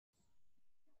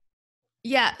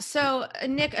Yeah. So,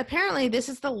 Nick, apparently this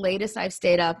is the latest I've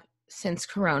stayed up since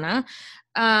Corona.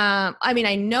 I mean,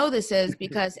 I know this is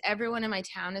because everyone in my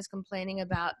town is complaining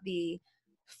about the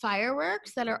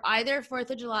fireworks that are either 4th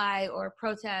of July or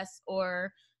protests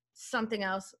or something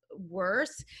else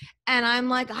worse. And I'm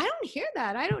like, I don't hear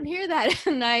that. I don't hear that.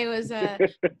 And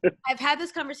I've had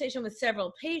this conversation with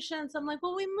several patients. I'm like,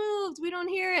 well, we moved. We don't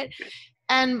hear it.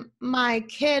 And my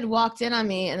kid walked in on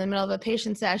me in the middle of a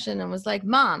patient session and was like,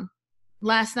 Mom,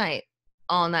 last night,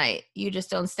 all night, you just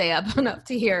don't stay up enough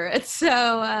to hear it. So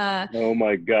Oh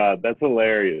my God, that's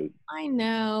hilarious. I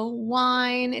know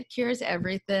wine, it cures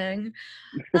everything.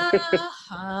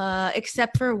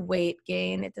 Except for weight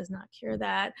gain. It does not cure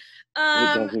that. It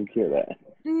Um, doesn't cure that.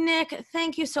 Nick,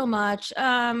 thank you so much.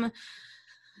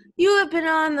 You have been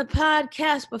on the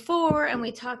podcast before, and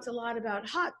we talked a lot about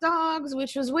hot dogs,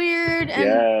 which was weird. And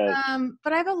Yes.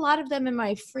 but I have a lot of them in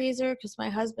my freezer because my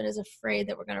husband is afraid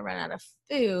that we're going to run out of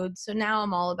food. So now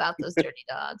I'm all about those dirty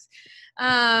dogs.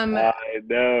 I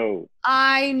know.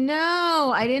 I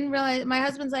know. I didn't realize. My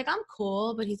husband's like, I'm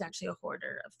cool, but he's actually a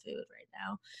hoarder of food right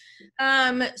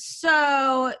now.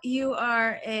 So you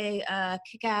are a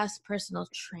kick-ass personal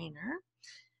trainer.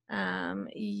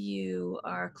 You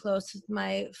are close with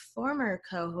my former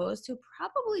co-host who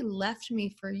probably left me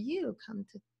for you, come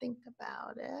to think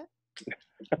about it.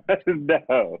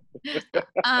 No.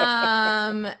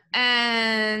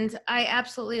 And I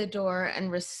absolutely adore and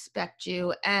respect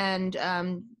you. And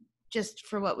just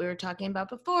for what we were talking about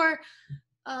before,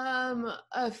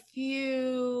 a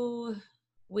few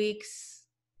weeks.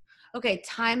 Okay,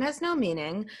 time has no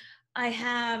meaning. I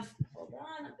have, hold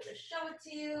on, I'm going to show it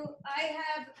to you. I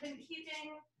have been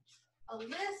keeping a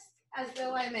list as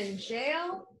though I'm in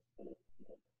jail.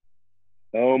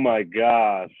 Oh my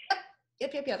gosh.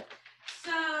 Yep.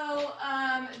 So,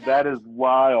 That is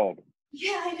wild.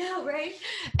 yeah, I know, right?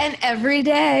 And every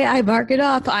day I mark it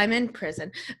off. I'm in prison.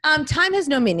 Time has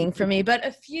no meaning for me, but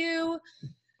a few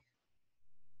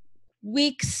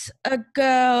weeks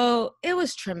ago, it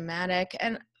was traumatic.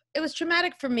 And it was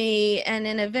traumatic for me, and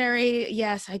in a very,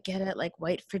 yes, I get it, like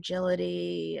white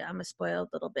fragility, I'm a spoiled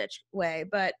little bitch way,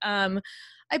 but I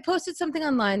posted something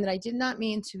online that I did not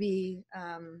mean to be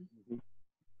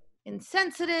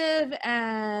insensitive,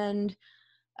 and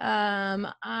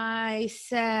I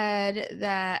said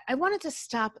that I wanted to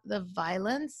stop the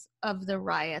violence of the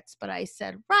riots, but I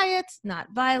said riots,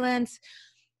 not violence.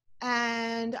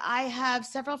 And I have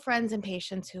several friends and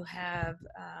patients who have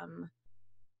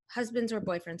husbands or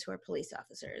boyfriends who are police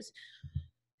officers.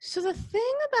 So the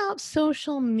thing about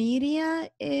social media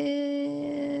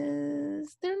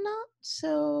is they're not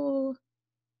so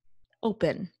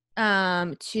open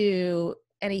to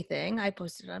anything. I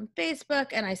posted it on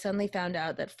Facebook and I suddenly found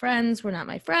out that friends were not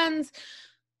my friends,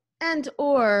 and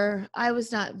or I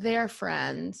was not their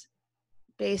friend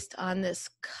based on this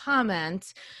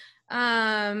comment.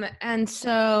 And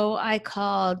so I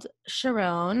called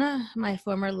Sharon, my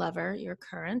former lover, your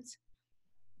current.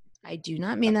 I do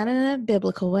not mean that in a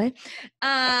biblical way.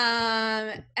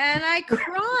 And I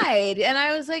cried, and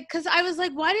I was like, because I was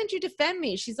like, why didn't you defend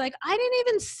me? She's like, I didn't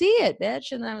even see it,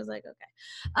 bitch. And I was like,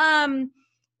 okay.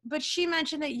 But she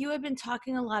mentioned that you had been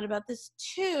talking a lot about this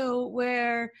too,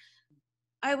 where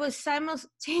I was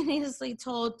simultaneously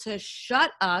told to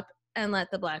shut up and let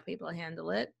the Black people handle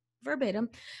it verbatim,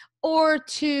 or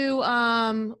to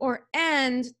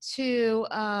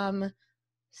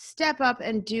step up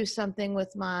and do something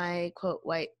with my quote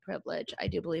white privilege. I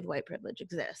do believe white privilege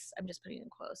exists. I'm just putting it in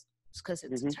quotes because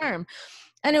it's a term.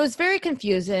 And it was very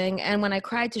confusing. And when I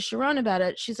cried to Sharon about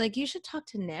it, she's like, you should talk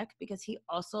to Nick because he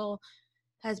also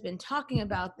has been talking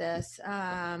about this.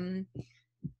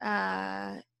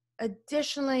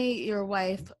 Additionally, your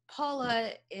wife,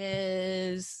 Paula,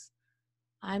 is,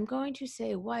 I'm going to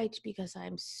say white because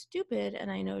I'm stupid and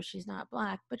I know she's not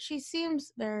Black, but she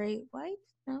seems very white.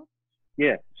 No?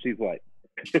 Yeah, she's white.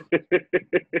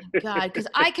 God, because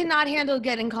I cannot handle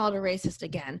getting called a racist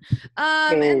again.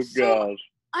 Oh And so gosh.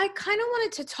 I kind of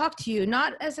wanted to talk to you,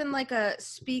 not as in like a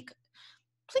please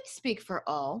speak for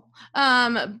all,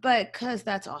 but because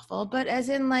that's awful, but as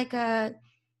in like a,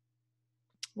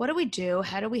 what do we do?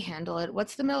 How do we handle it?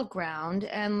 What's the middle ground?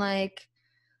 And like,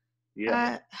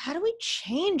 how do we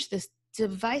change this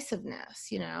divisiveness,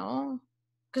 you know?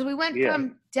 Because we went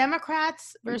from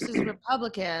Democrats versus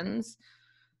Republicans,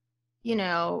 you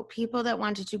know, people that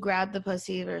wanted to grab the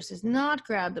pussy versus not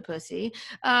grab the pussy,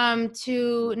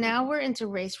 to now we're into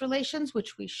race relations,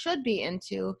 which we should be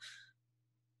into,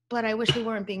 but I wish we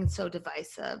weren't being so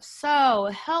divisive. So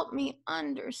help me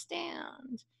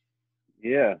understand.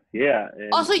 Yeah.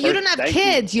 And Also, you don't have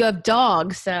kids, you have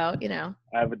dogs, so, you know.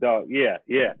 I have a dog. Yeah.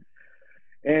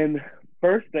 And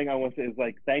first thing I want to say is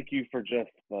like, thank you for just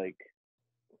like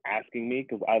asking me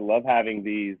because I love having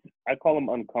these, I call them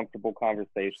uncomfortable So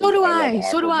conversations. do I love I.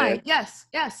 So do awkwardness. I. Yes.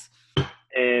 Yes.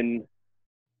 And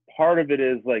part of it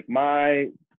is like my,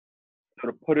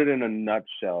 sort of put it in a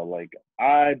nutshell, like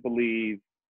I believe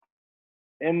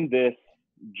in this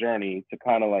journey to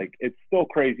kind of like, it's still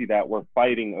crazy that we're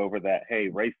fighting over that, hey,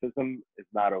 racism is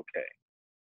not okay.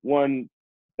 One,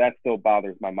 that still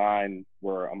bothers my mind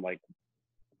where I'm like,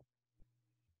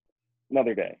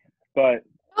 another day. But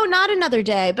Oh, not another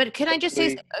day. But can I just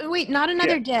say, hopefully, wait, not yeah.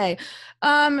 another day.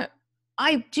 Um,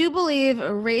 I do believe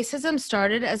racism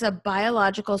started as a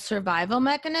biological survival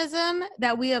mechanism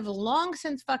that we have long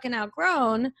since fucking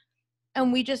outgrown,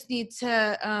 and we just need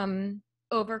to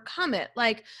overcome it.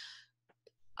 Like,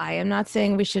 I am not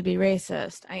saying we should be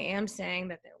racist. I am saying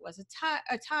that there was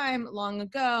a time long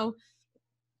ago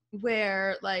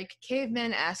where like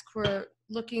cavemen were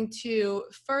looking to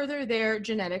further their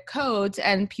genetic codes,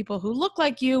 and people who look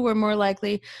like you were more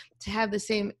likely to have the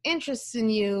same interests in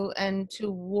you and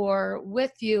to war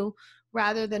with you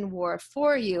rather than war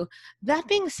for you. That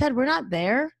being said, we're not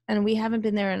there, and we haven't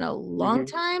been there in a long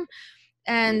Mm-hmm, time.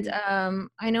 And mm-hmm.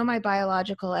 I know my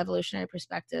biological evolutionary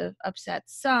perspective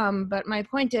upsets some, but my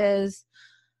point is,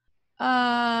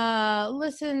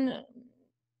 listen,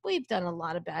 we've done a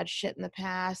lot of bad shit in the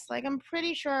past. Like, I'm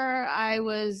pretty sure I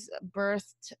was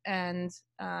birthed and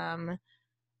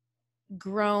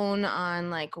grown on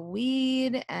like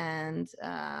weed and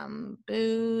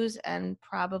booze and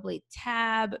probably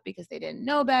tab because they didn't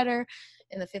know better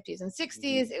in the 50s and Mm-hmm.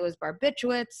 60s. It was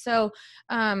barbiturates. So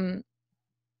um,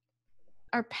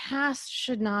 our past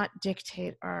should not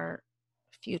dictate our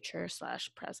future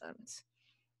slash present.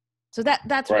 So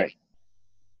that's what I Right,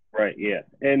 right, yeah.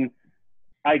 And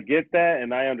I get that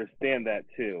and I understand that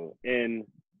too. And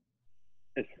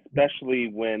especially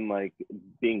when like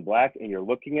being black and you're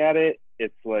looking at it,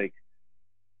 it's like,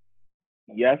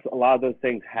 yes, a lot of those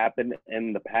things happen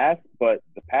in the past, but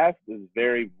the past is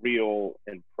very real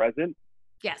and present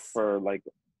yes. for like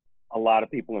a lot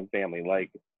of people in family.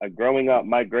 Like growing up,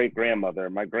 my great grandmother,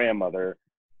 my grandmother,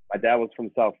 my dad was from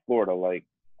South Florida. Like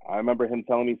I remember him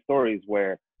telling me stories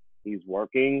where he's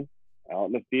working out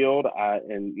in the field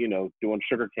and doing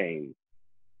sugar cane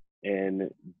and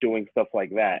doing stuff like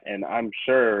that. And I'm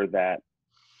sure that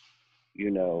you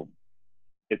know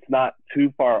it's not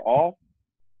too far off.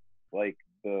 Like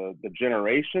the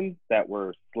generations that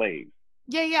were slaves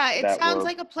Yeah. It that sounds were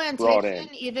like a brought plantation,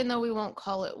 in. even though we won't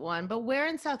call it one. But where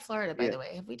in South Florida, by Yeah, the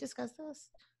way? Have we discussed this?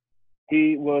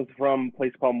 he was from a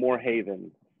place called Moore Haven,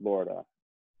 Florida.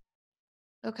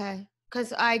 Okay.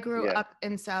 Because I grew Yeah, up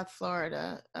in South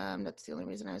Florida. That's the only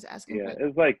reason I was asking. yeah. But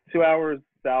It's like 2 hours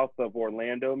south of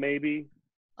Orlando, maybe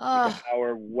like an oh,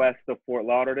 hour west of Fort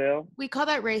Lauderdale. we call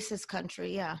that racist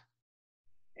country. Yeah.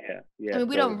 Yeah, I yeah. mean,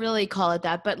 we don't So really call it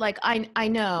that, but like I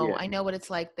know yeah, I know what it's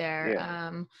like there.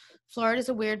 yeah, Florida's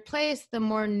a weird place. The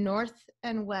more north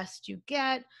and west you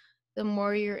get, the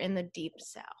more you're in the deep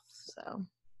south. So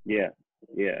yeah,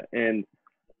 yeah. And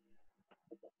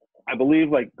I believe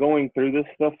like going through this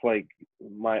stuff, like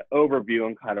my overview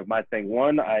and kind of my thing.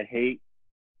 One, I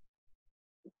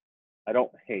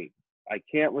don't hate. I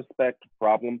can't respect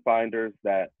problem finders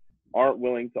that aren't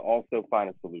willing to also find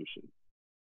a solution.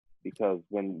 Because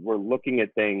when we're looking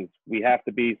at things, we have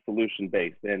to be solution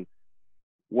based. And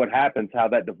what happens, how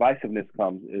that divisiveness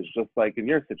comes, is just like in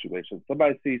your situation.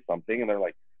 Somebody sees something and they're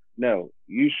like, no,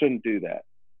 you shouldn't do that.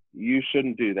 You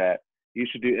shouldn't do that. You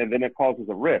should do, and then it causes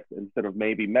a rift instead of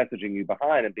maybe messaging you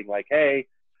behind and being like, hey,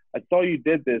 I saw you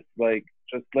did this, like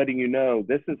just letting you know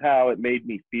this is how it made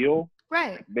me feel.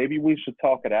 right. Maybe we should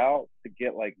talk it out to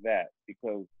get like that.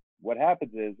 Because what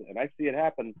happens is, and I see it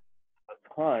happen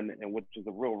a ton, and which is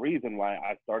a real reason why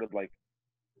I started like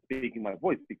speaking my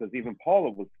voice, because even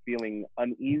Paula was feeling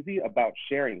uneasy about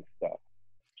sharing stuff.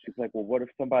 She's like, well, what if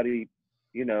somebody,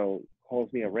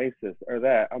 calls me a racist or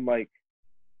that? I'm like,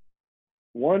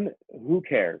 one, who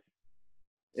cares?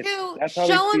 If To that's how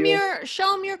they feel,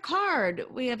 show them your card.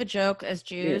 We have a joke as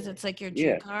yeah, Jews. It's like your Jew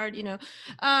yeah, card.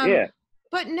 Um, yeah,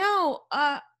 but no,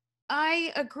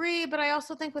 I agree. But I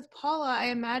also think with Paula, I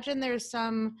imagine there is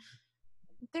some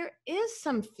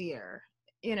fear.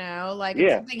 Like it's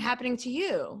yeah, something happening to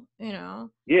you.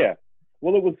 yeah.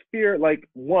 Well, it was fear, like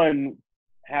one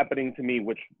happening to me,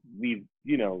 which we,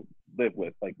 live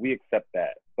with, like we accept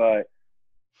that. But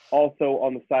also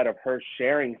on the side of her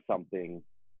sharing something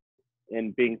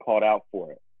and being called out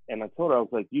for it. And I told her, I was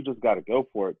like, you just got to go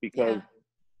for it, because Yeah.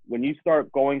 when you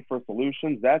start going for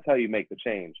solutions, that's how you make the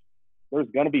change. There's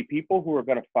going to be people who are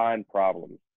going to find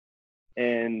problems,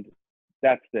 and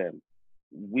that's them.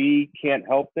 we can't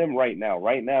help them right now.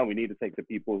 Right now, we need to take the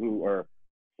people who are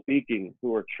speaking,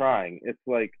 who are trying. It's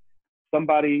like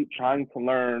somebody trying to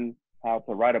learn how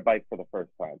to ride a bike for the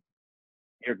first time.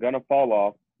 You're going to fall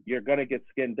off. You're going to get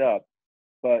skinned up,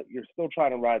 but you're still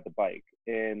trying to ride the bike.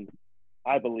 And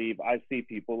I believe I see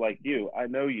people like you. I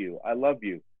know you. I love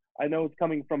you. I know it's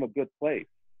coming from a good place.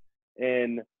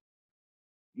 And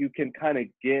you can kind of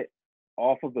get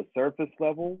off of the surface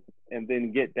level and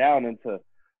then get down into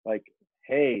like,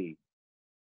 hey,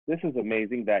 this is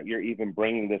amazing that you're even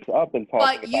bringing this up and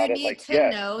talking But you about it. need Like, to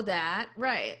yes, know that,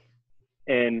 right?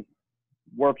 and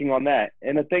working on that.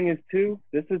 And the thing is, too,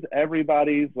 this is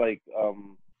everybody's like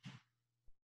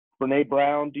Brene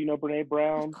Brown. Do you know Brene Of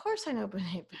Brown? course I know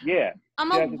Brene Brown. Yeah.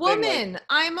 I'm She a has a thing like, woman.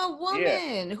 I'm a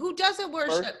yeah, woman. Who doesn't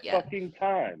first worship yet? fucking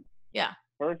time. Yeah.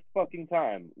 First fucking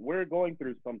time. We're going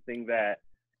through something that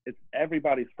it's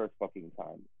everybody's first fucking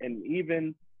time. And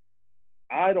even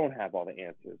I don't have all the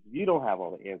answers. You don't have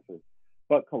all the answers.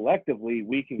 But collectively,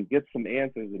 we can get some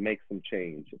answers and make some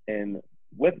change. And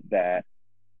with that,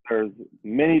 there's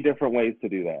many different ways to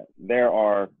do that. There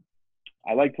are,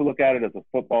 I like to look at it as a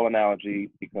football analogy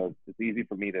because it's easy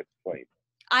for me to explain.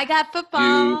 I got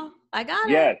football. I got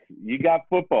Yes, it. you got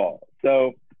football.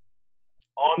 So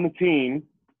on the team,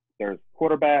 there's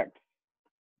quarterbacks,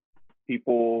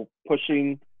 people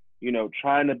pushing,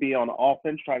 trying to be on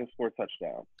offense, trying to score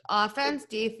touchdowns. Offense,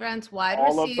 defense, wide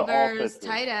All of the receivers, offenses.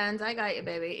 tight ends. I got you,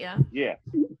 baby. Yeah. Yeah.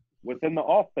 Within the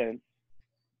offense,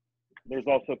 there's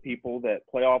also people that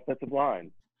play offensive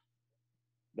line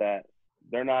that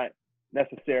they're not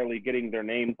necessarily getting their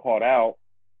name called out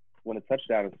when a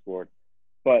touchdown is scored,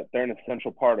 but they're an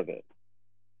essential part of it.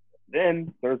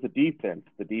 Then there's the defense.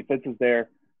 The defense is there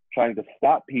trying to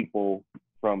stop people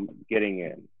from getting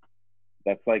in.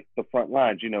 That's like the front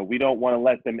lines. We don't want to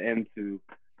let them into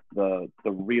the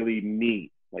really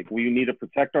meat. Like, we need to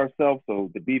protect ourselves, so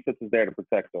the defense is there to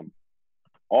protect them.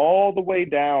 All the way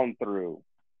down through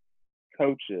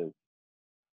coaches,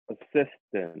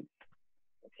 assistants,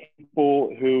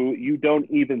 people who you don't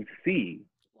even see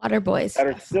Water boys. that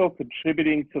are still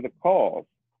contributing to the cause.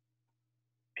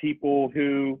 People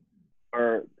who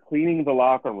are cleaning the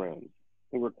locker rooms,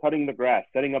 who are cutting the grass,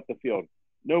 setting up the field.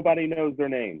 Nobody knows their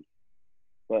names,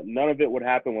 but none of it would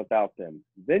happen without them.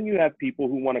 Then you have people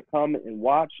who want to come and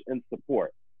watch and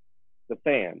support the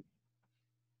fans.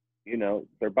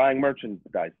 They're buying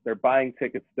merchandise, they're buying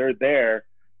tickets, they're there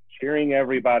cheering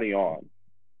everybody on.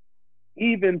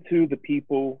 Even to the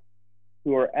people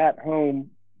who are at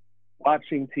home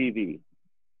watching TV.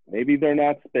 Maybe they're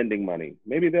not spending money.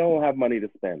 Maybe they'll have money to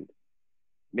spend.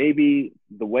 Maybe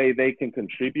the way they can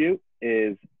contribute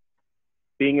is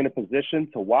being in a position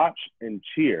to watch and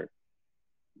cheer.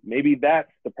 Maybe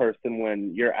that's the person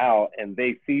when you're out and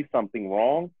they see something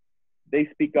wrong, they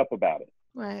speak up about it.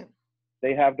 Right.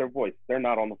 They have their voice. They're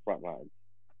not on the front lines.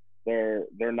 They're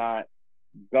not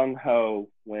gung ho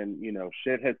when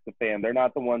shit hits the fan. They're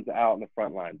not the ones out in the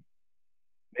front lines.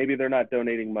 Maybe they're not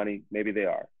donating money. Maybe they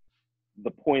are.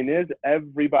 The point is,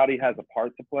 everybody has a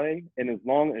part to play, and as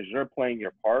long as you're playing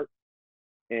your part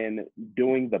and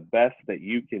doing the best that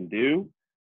you can do,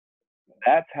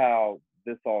 that's how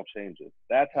this all changes.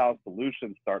 That's how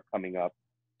solutions start coming up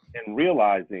and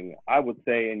realizing, I would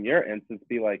say in your instance,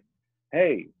 be like,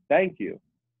 hey, thank you.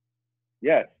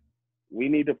 Yes, we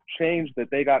need to change that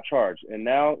they got charged. And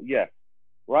now, yes,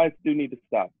 riots do need to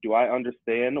stop. Do I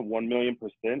understand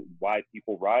 1,000,000% why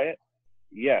people riot?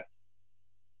 Yes,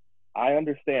 I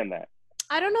understand that.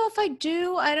 I don't know if I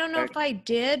do. I don't know if I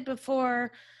did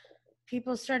before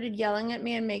people started yelling at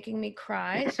me and making me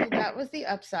cry. So that was the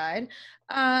upside.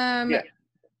 Yeah.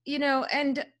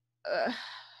 And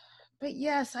but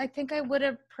yes, I think I would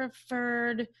have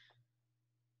preferred,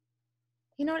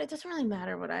 it doesn't really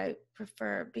matter what I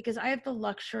prefer because I have the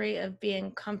luxury of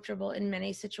being comfortable in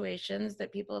many situations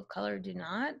that people of color do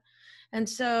not. And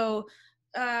so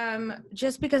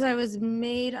just because I was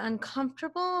made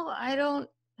uncomfortable, I don't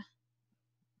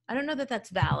know that that's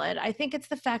valid. I think it's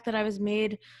the fact that I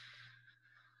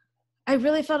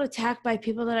really felt attacked by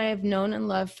people that I have known and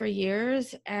loved for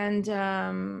years. And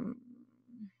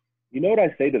you know what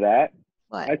I say to that?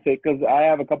 what? I say, because I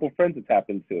have a couple of friends it's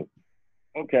happened to.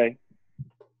 Okay.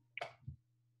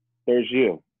 There's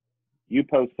you. You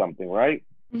post something, right?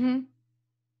 Mm-hmm.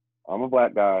 I'm a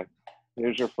black guy.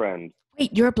 Here's your friend.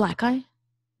 Wait, you're a black guy?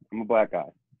 I'm a black guy.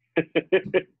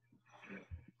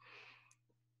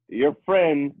 Your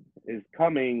friend is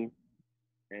coming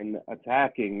and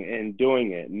attacking and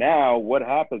doing it. Now, what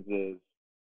happens is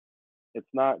it's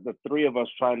not the three of us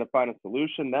trying to find a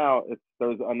solution. Now,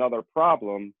 there's another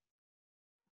problem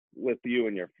with you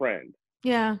and your friend.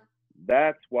 Yeah.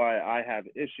 that's why I have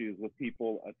issues with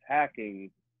people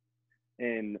attacking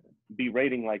and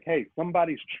berating, like, hey,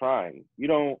 somebody's trying. You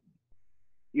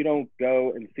don't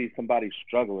go and see somebody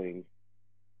struggling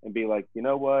and be like, you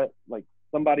know what, like,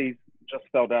 somebody just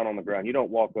fell down on the ground. You don't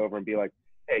walk over and be like,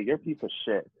 hey, you're a piece of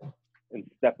shit, and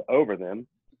step over them.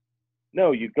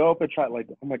 No, you go up and try, like,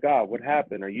 oh my God, what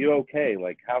happened? Are you okay?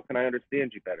 Like, how can I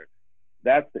understand you better?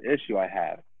 That's the issue I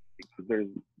have, because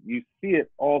you see it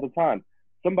all the time.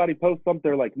 Somebody posts something,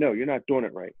 they're like, no, you're not doing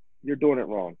it right. You're doing it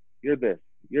wrong. You're this,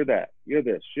 you're that, you're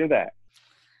this, you're that.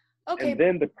 Okay. And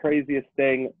then the craziest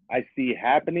thing I see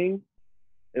happening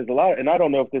is a lot, and I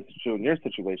don't know if this is true in your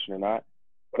situation or not,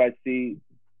 but I see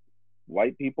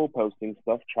white people posting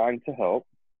stuff trying to help.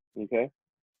 Okay.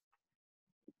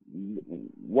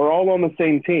 We're all on the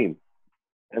same team.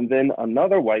 And then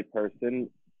another white person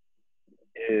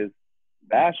is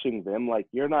bashing them like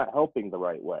you're not helping the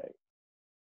right way.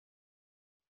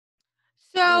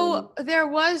 So there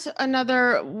was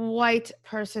another white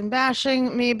person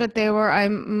bashing me, but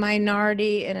I'm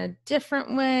minority in a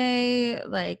different way,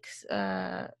 like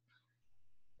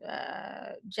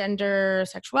gender,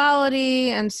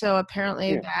 sexuality, and so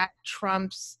apparently that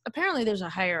trumps. Apparently, there's a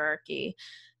hierarchy,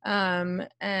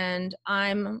 and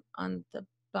I'm on the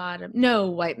bottom. No,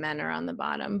 white men are on the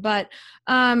bottom, but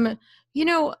you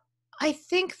know, I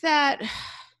think that.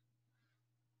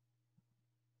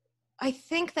 I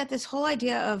think that this whole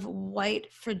idea of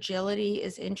white fragility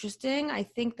is interesting. I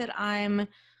think that I'm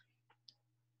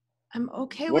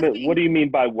okay with What do you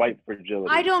mean by white fragility?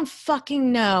 I don't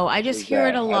fucking know. I just hear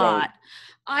it a lot.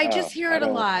 I just hear it a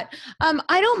lot.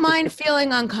 I don't mind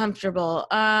feeling uncomfortable.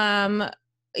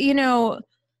 You know,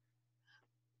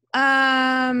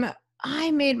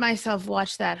 I made myself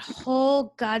watch that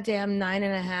whole goddamn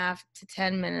 9.5 to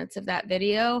 10 minutes of that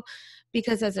video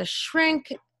because as a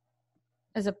shrink,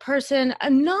 as a person,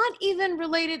 I'm not even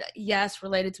related. Yes,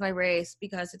 related to my race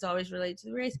because it's always related to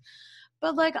the race.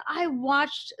 But like, I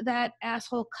watched that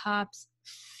asshole cop's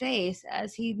face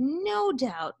as he no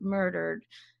doubt murdered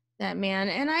that man.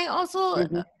 And I also,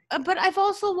 but I've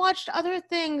also watched other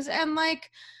things and like,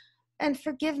 and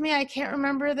forgive me, I can't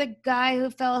remember the guy who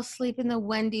fell asleep in the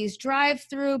Wendy's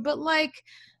drive-through, but like,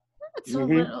 that's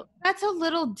a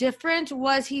little different.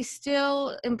 Was he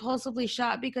still impulsively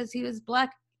shot because he was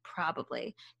black?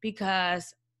 Probably,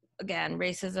 because again,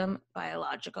 racism,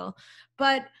 biological.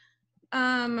 But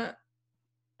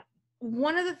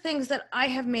one of the things that I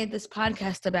have made this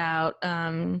podcast about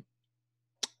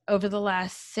over the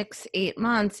last 6-8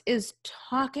 months is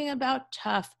talking about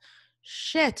tough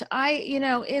shit.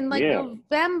 In like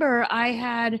November,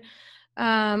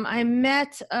 I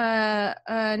met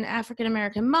an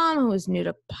African-American mom who was new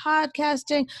to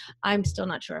podcasting. I'm still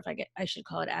not sure if I should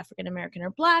call it African-American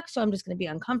or black, so I'm just going to be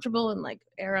uncomfortable and like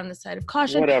err on the side of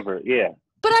caution. Whatever, yeah.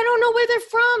 But I don't know where they're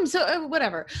from, so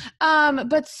whatever.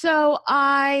 But so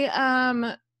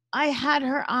I had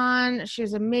her on. She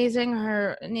was amazing.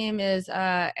 Her name is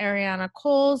Ariana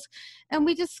Coles, and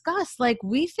we discussed like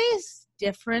we face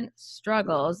different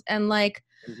struggles and like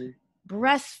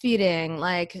breastfeeding,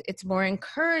 like it's more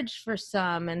encouraged for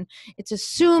some, and it's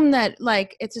assumed that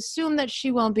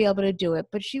she won't be able to do it,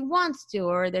 but she wants to,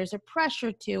 or there's a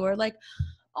pressure to, or like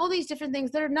all these different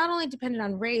things that are not only dependent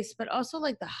on race, but also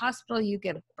like the hospital you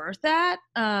give birth at.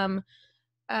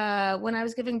 When I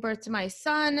was giving birth to my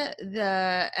son,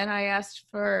 and I asked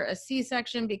for a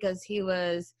C-section because he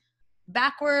was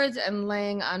backwards and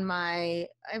laying on I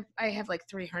have like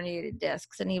 3 herniated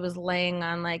discs, and he was laying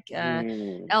on like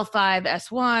L5,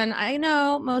 S1. I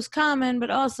know, most common, but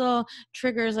also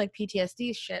triggers like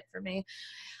PTSD shit for me.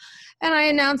 And I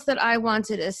announced that I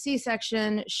wanted a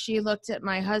C-section. She looked at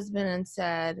my husband and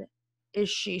said, "Is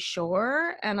she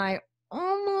sure?" And I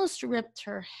almost ripped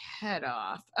her head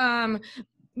off. But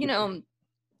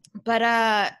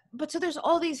so there's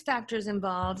all these factors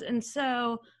involved. And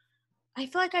so I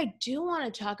feel like I do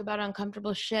want to talk about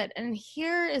uncomfortable shit. And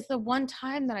here is the one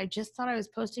time that I just thought I was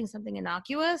posting something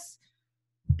innocuous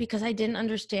because I didn't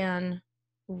understand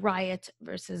riot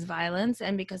versus violence,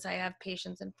 and because I have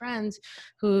patients and friends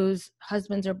whose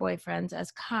husbands or boyfriends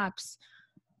as cops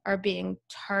are being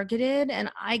targeted,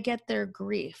 and I get their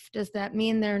grief. Does that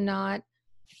mean they're not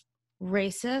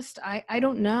racist? I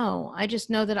don't know. I just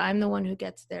know that I'm the one who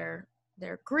gets their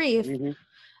grief.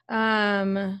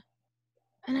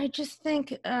 And I just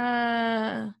think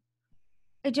I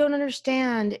don't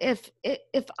understand. If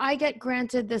I get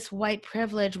granted this white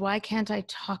privilege, why can't I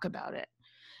talk about it?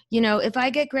 If I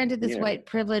get granted this white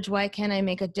privilege, why can't I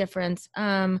make a difference?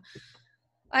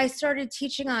 I started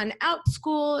teaching on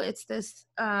OutSchool. It's this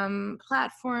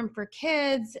platform for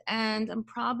kids, and I'm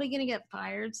probably going to get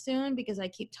fired soon because I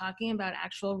keep talking about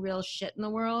actual real shit in the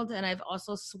world. And I've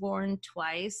also sworn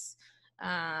twice.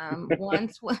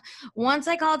 Once, once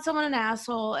I called someone an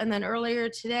asshole, and then earlier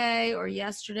today or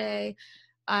yesterday,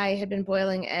 I had been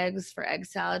boiling eggs for egg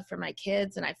salad for my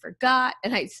kids, and I forgot,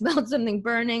 and I smelled something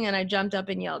burning, and I jumped up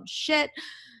and yelled shit.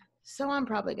 So I'm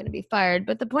probably going to be fired.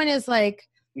 But the point is, like,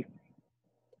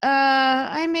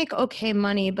 I make okay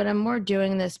money, but I'm more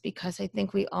doing this because I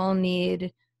think we all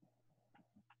need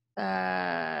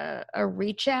a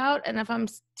reach out. And if I'm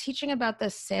teaching about the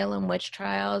Salem witch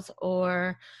trials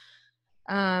or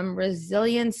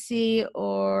resiliency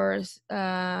or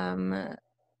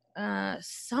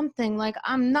something, like,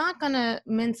 I'm not gonna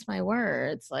mince my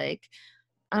words. Like,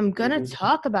 I'm gonna Mm-hmm.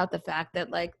 talk about the fact that,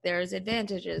 like, there's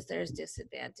advantages, there's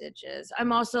disadvantages.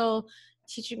 I'm also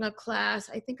teaching a class.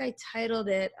 I think I titled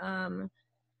it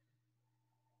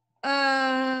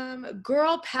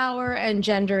girl power and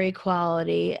gender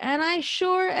equality, and I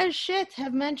sure as shit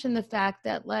have mentioned the fact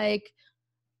that, like,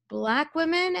 Black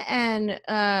women and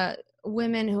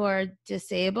women who are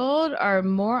disabled are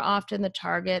more often the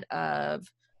target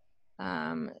of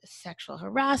sexual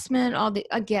harassment. All the,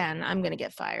 again, I'm gonna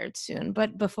get fired soon,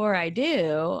 but before I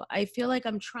do, I feel like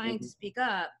I'm trying to Mm-hmm. speak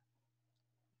up.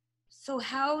 So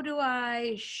how do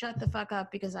I shut the fuck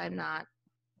up because I'm not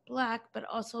Black, but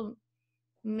also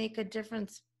make a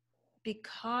difference?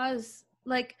 Because,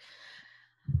 like,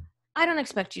 I don't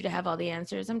expect you to have all the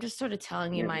answers. I'm just sort of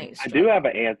telling you Yeah. my I do struggle. have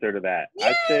an answer to that.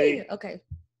 I'd say Yay! Okay.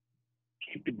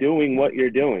 keep doing what you're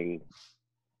doing.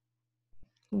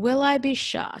 Will I be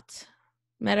shot?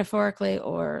 Metaphorically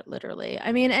or literally?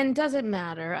 I mean, and does it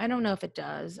matter? I don't know if it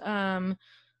does.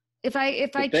 If The I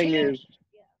thing change,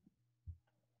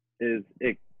 is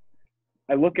it.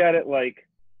 I look at it like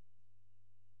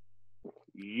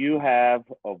you have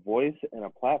a voice and a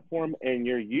platform, and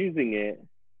you're using it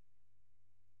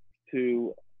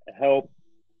to help,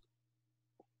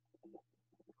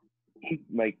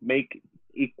 like, make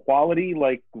equality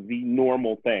like the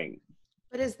normal thing.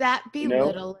 but is that You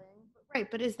know, belittling? Right,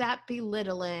 but is that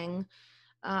belittling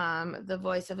the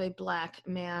voice of a Black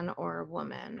man or a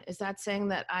woman? Is that saying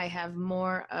that I have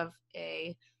more of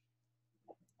a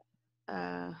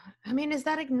I mean, is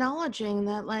that acknowledging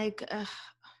that, like,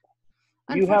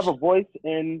 you have a unfortunately, voice,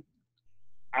 and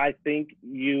I think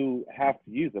you have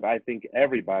to use it. I think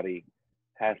everybody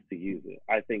has to use it.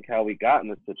 I think how we got in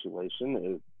this situation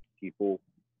is people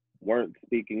weren't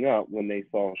speaking up when they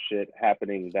saw shit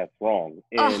happening that's wrong.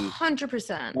 And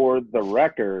 100%. for the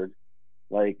record,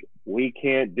 like, we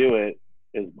can't do it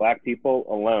as Black people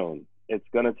alone. It's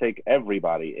going to take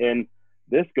everybody. And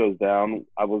this goes down.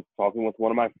 I was talking with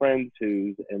one of my friends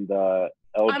who's in the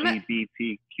I'm a,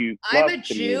 LGBTQ I'm plus a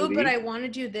Jew, but community. I want to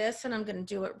do this and I'm going to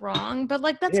do it wrong. But,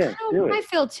 like, that's Yeah, kind of do how I it.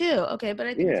 feel too. Okay, but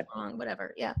I think it's Yeah. wrong.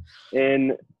 Whatever. Yeah.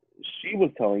 And she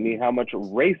was telling me how much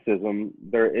racism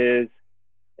there is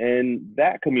in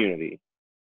that community.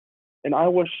 And I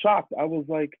was shocked. I was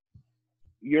like,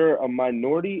 you're a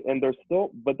minority and they're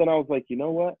still, but then I was like, you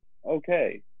know what?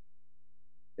 Okay,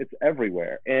 it's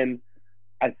everywhere. And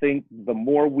I think the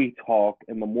more we talk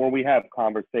and the more we have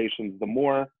conversations, the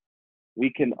more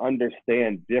we can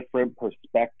understand different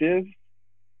perspectives.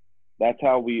 That's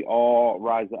how we all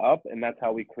rise up, and that's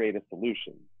how we create a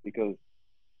solution. Because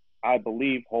I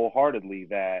believe wholeheartedly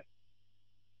that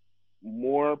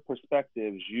more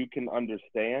perspectives you can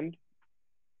understand,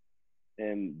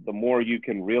 and the more you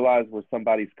can realize where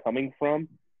somebody's coming from,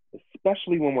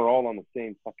 especially when we're all on the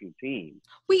same fucking team,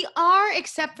 We are,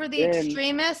 except for the then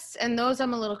extremists, and those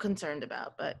I'm a little concerned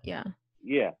about. But yeah.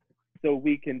 yeah, so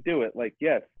we can do it. Like,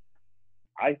 yes,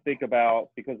 I think about,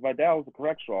 because my dad was a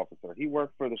correctional officer, he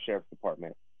worked for the sheriff's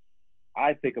department.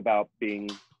 I think about being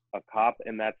a cop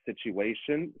in that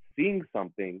situation, seeing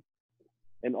something,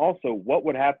 and also what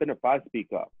would happen if I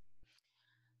speak up,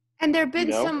 And there have you been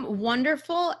know? some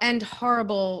wonderful and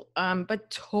horrible, but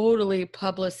totally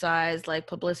publicized, like,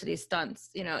 publicity stunts,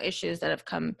 issues that have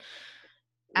come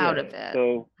out Yeah. of it.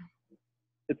 So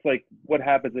it's like, what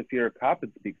happens if you're a cop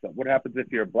and speaks up? What happens if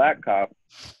you're a Black cop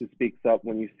who speaks up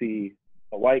when you see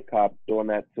a white cop doing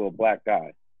that to a Black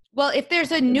guy? Well, if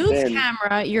there's a And news then,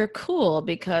 camera, you're cool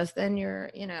because then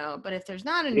but if there's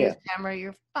not a yeah, news camera,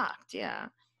 you're fucked. Yeah.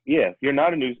 yeah, if you're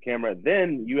not a news camera,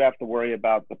 then you have to worry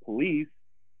about the police.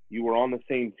 You were on the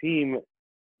same team.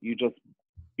 You just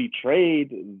betrayed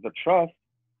the trust.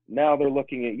 Now they're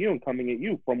looking at you and coming at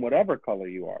you from whatever color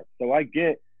you are. So I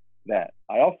get that.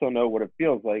 I also know what it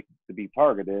feels like to be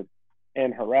targeted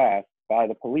and harassed by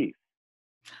the police.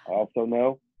 I also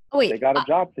know Oh, They wait, got a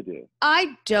job to do.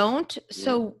 I don't.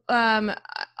 So I'm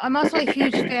also a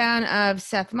huge fan of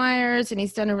Seth Meyers, and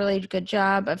he's done a really good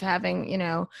job of having,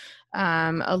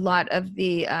 a lot of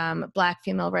the Black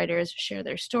female writers share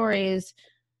their stories,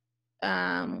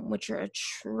 which are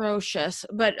atrocious.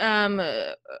 But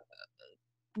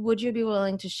would you be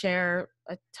willing to share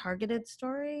a targeted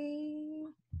story?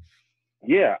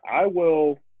 Yeah, I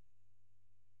will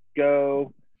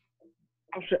go.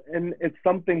 And it's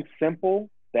something simple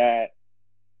that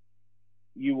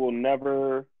you will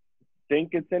never think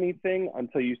it's anything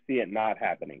until you see it not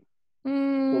happening. So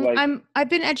like, I've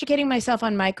been educating myself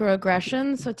on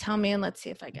microaggressions, so tell me and let's see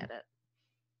if I get it.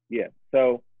 yeah.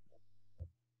 So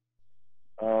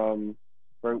um,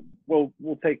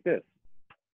 we'll take this.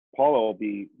 Paula will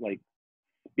be like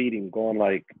speeding, going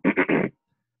like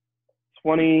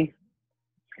 20.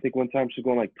 I think one time she's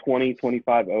going like 20,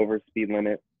 25 over speed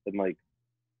limit in like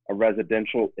a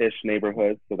residential-ish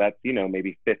neighborhood. So that's,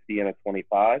 maybe 50 and a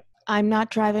 25. I'm not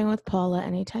driving with Paula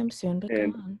anytime soon, but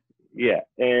And go on. yeah,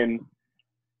 and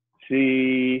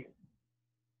she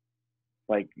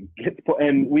like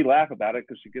and we laugh about it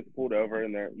because she gets pulled over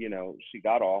and there, she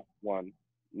got off one,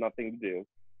 nothing to do,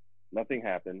 nothing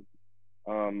happened.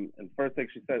 And first thing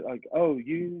she said, like, "Oh, do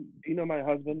you know my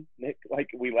husband, Nick?" Like,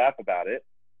 we laugh about it,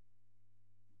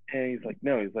 and he's like,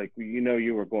 "No," he's like,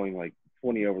 you were going like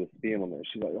 20 over the speed limit."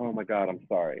 She's like, "Oh my God, I'm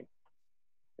sorry."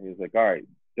 And he's like, "All right,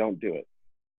 don't do it."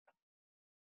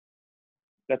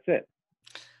 That's it.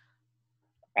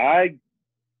 I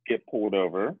get pulled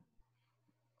over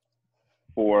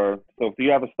so if you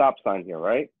have a stop sign here,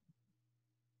 right?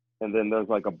 And then there's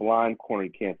like a blind corner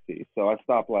you can't see. So I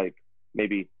stop like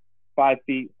maybe 5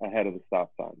 feet ahead of the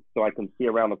stop sign so I can see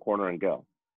around the corner and go.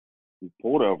 He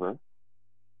pulled over,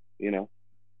 you know.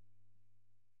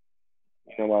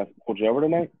 Why I pulled you over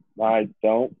tonight? I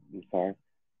don't. I'm sorry.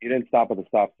 You didn't stop at the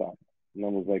stop sign. And I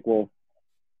was like, well,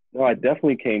 no, I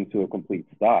definitely came to a complete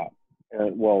stop.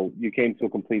 Well, you came to a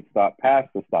complete stop past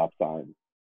the stop sign.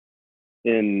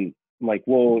 And I'm like,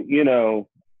 well, you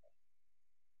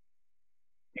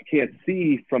can't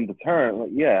see from the turn.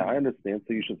 Like, yeah, I understand.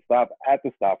 So you should stop at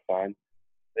the stop sign,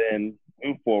 then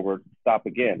move forward, stop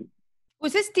again.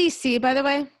 Was this DC, by the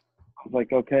way? I was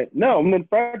like, okay. No, I'm in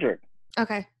Frederick.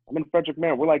 Okay. I'm in Frederick,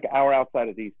 Maryland. We're like an hour outside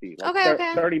of DC. Like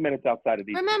Okay. 30 minutes outside of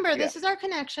DC. Remember, this is our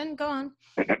connection. Go on.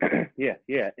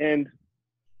 Yeah. And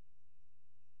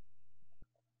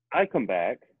I come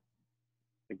back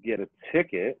to get a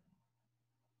ticket.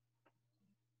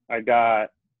 I got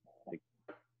like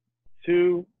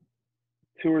two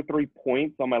or 3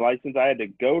 points on my license. I had to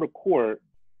go to court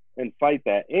and fight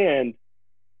that. And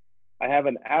I have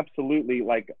an absolutely,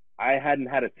 like, I hadn't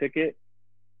had a ticket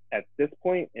at this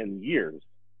point in years.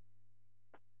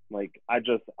 Like, I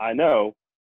know,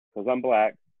 because I'm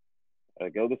Black, I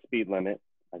go the speed limit,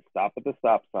 I stop at the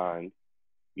stop sign.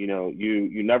 You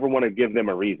never want to give them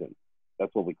a reason.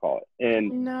 That's what we call it.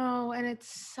 And no, and it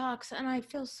sucks. And I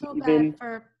feel so bad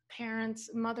for parents,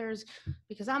 mothers,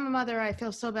 because I'm a mother. I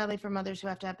feel so badly for mothers who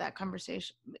have to have that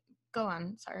conversation. Go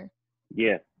on. Sorry.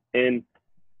 Yeah. And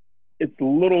it's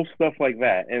little stuff like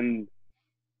that. And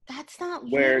that's not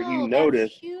where little. you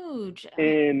notice, that's huge.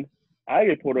 And I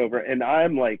get pulled over and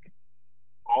I'm like,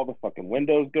 all the fucking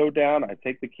windows go down. I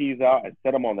take the keys out. I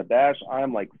set them on the dash.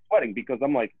 I'm like sweating because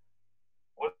I'm like,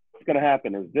 what's going to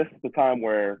happen? Is this the time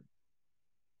where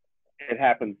it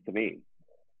happens to me?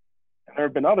 And there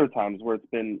have been other times where it's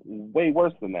been way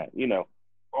worse than that,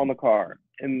 on the car,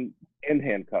 in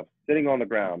handcuffs, sitting on the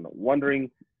ground, wondering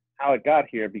how it got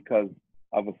here because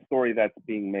of a story that's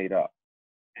being made up.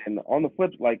 And on the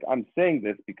flip, like, I'm saying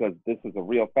this because this is a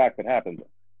real fact that happens.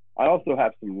 I also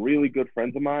have some really good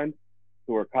friends of mine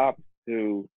who are cops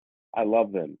who I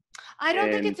love them. I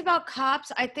don't think it's about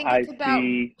cops. I think it's about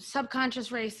subconscious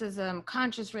racism,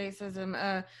 conscious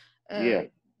racism,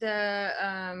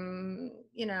 the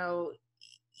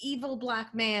evil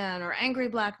Black man or angry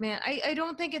Black man. I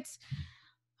don't think it's,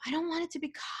 I don't want it to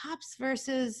be cops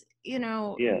versus,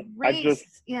 race.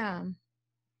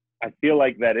 I feel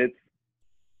like that it's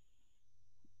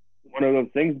one of those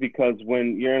things because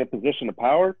when you're in a position of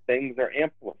power, things are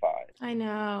amplified. I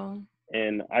know.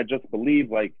 And I just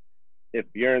believe, like, if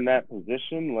you're in that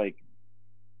position, like,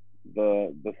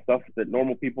 the stuff that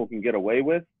normal people can get away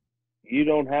with, you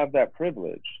don't have that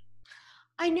privilege.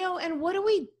 I know. And what do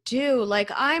we do? Like,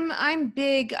 I'm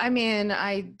big. I mean,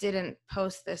 I didn't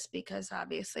post this because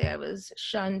obviously I was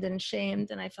shunned and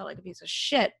shamed and I felt like a piece of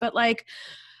shit. But like,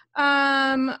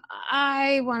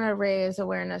 I want to raise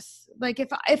awareness. Like,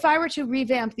 if I were to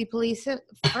revamp the police,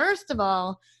 first of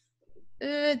all,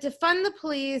 defund the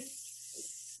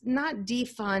police, not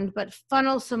defund, but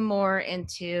funnel some more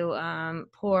into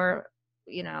poor,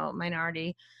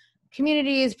 minority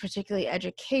communities, particularly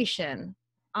education.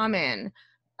 I'm in.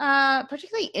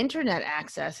 Particularly internet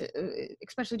access,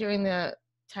 especially during the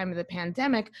time of the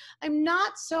pandemic. I'm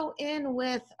not so in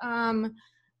with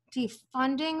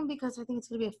defunding because I think it's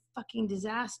going to be a fucking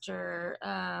disaster.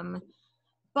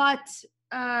 But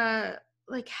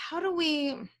like, how do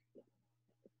we?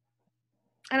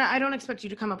 And I don't expect you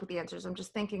to come up with the answers. I'm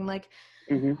just thinking, like,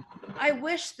 I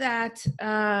wish that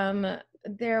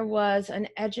there was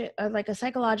like a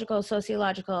psychological,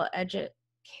 sociological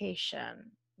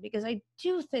education, because I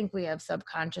do think we have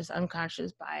subconscious,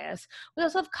 unconscious bias. We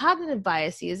also have cognitive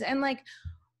biases, and like,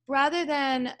 rather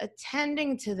than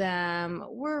attending to them,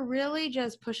 we're really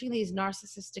just pushing these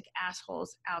narcissistic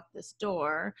assholes out this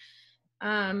door.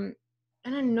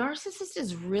 And a narcissist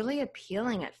is really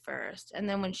appealing at first. And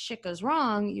then when shit goes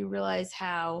wrong, you realize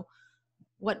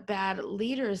what bad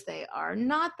leaders they are.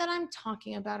 Not that I'm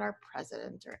talking about our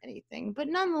president or anything, but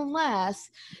nonetheless,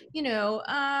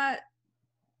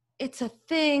 it's a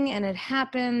thing and it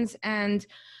happens. And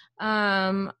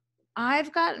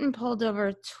I've gotten pulled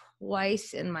over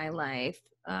twice in my life.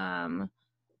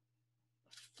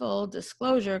 Full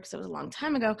disclosure, because it was a long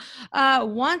time ago.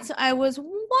 Once I was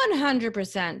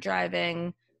 100%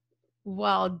 driving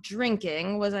while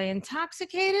drinking. Was I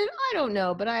intoxicated? I don't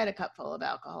know, but I had a cup full of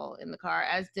alcohol in the car,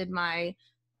 as did my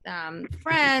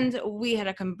friend. We had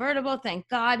a convertible, thank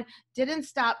God. Didn't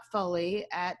stop fully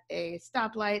at a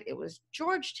stoplight. It was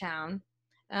Georgetown.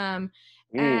 And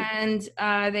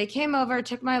they came over,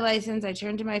 took my license. I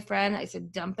turned to my friend. I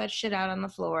said, dump that shit out on the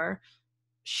floor.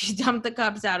 She dumped the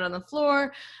cups out on the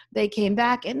floor. They came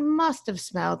back. It must have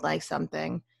smelled like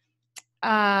something.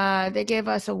 They gave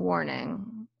us a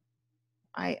warning.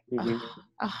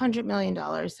 $100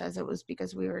 million says it was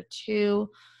because we were two,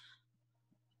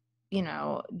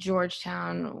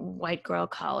 Georgetown white girl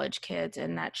college kids,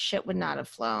 and that shit would not have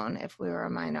flown if we were a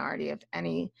minority of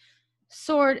any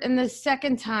sort. And the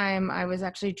second time I was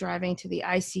actually driving to the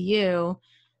ICU,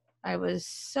 I was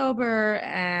sober,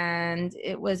 and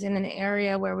it was in an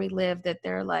area where we live that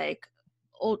they're like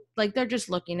old, like they're just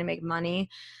looking to make money.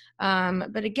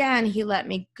 But again, he let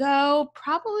me go,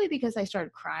 probably because I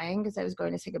started crying because I was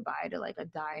going to say goodbye to like a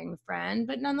dying friend.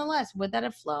 But nonetheless, would that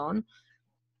have flown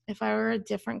if I were a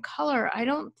different color? I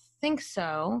don't think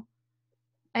so.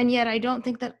 And yet I don't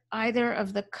think that either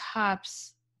of the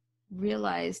cops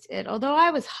realized it, although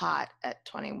I was hot at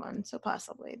 21, so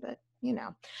possibly, but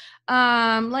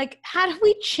like, how do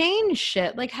we change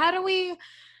shit? Like, how do we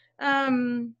I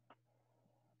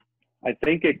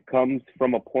think it comes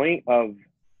from a point of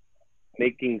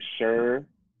making sure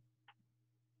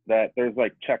that there's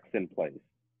like checks in place.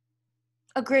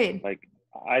 Agreed. Like,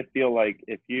 I feel like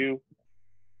if you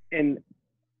there's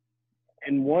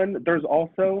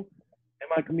also in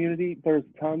my community, there's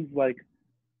tons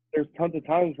of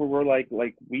times where we're like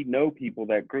we know people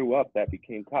that grew up that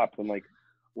became cops, and like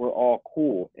we're all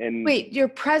cool. And wait, your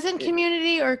present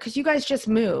community, or because you guys just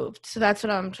moved? So that's what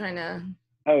I'm trying to.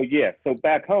 Oh yeah, so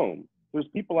back home, there's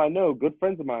people I know, good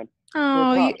friends of mine.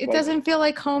 Oh, it doesn't feel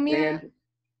like home yet.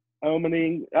 Oh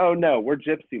no, we're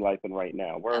gypsy lifing right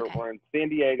now. We're in San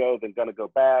Diego, then gonna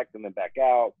go back and then back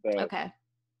out. So. Okay.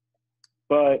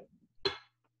 But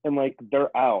and like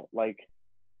they're out. Like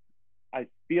I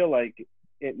feel like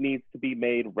it needs to be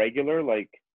made regular, like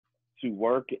to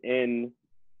work in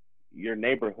your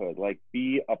neighborhood, like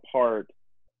be a part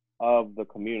of the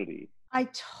community. I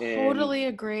totally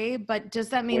agree, but does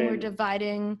that mean we're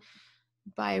dividing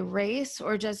by race,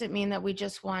 or does it mean that we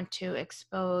just want to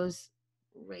expose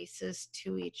races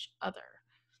to each other?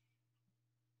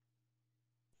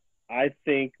 I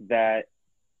think that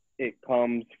it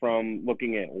comes from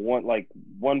looking at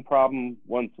one problem,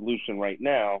 one solution right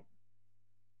now.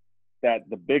 That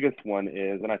the biggest one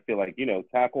is, and I feel like,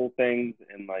 tackle things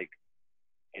in like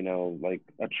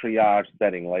a triage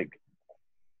setting, like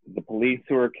the police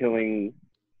who are killing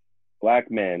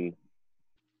Black men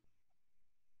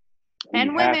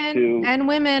and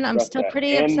women. I'm still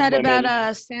pretty upset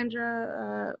about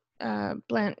Sandra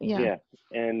Bland. Yeah,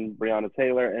 and Breonna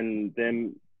Taylor and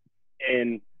them.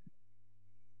 And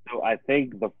so I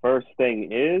think the first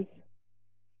thing is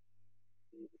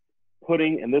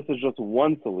and this is just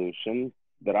one solution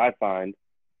that I find,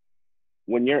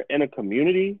 when you're in a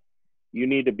community, you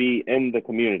need to be in the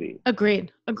community.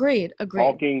 Agreed.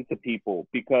 Talking to people,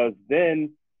 because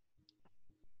then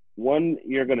one,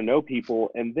 you're going to know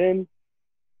people, and then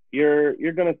you're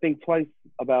going to think twice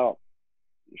about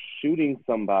shooting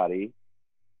somebody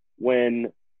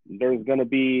when there's going to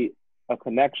be a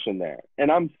connection there. And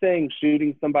I'm saying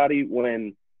shooting somebody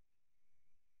when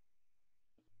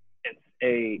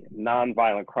a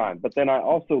nonviolent crime. But then I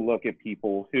also look at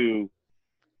people who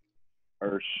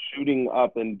are shooting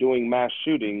up and doing mass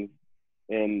shootings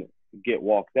and get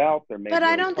walked out. They're made But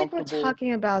I really don't think we're comfortable.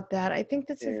 talking about that. I think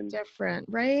this is And different,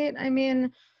 right? I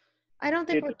mean, I don't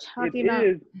think it we're it talking about.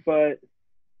 is, but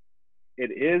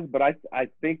I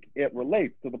think it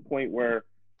relates to the point where,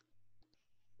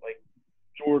 like,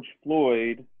 George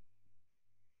Floyd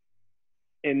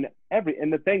and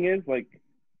the thing is, like,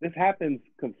 this happens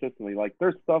consistently. Like,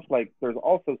 there's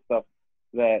also stuff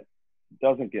that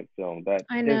doesn't get filmed, that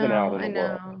I isn't out know, in I the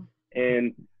world. know.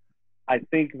 And I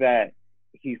think that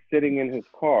he's sitting in his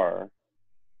car,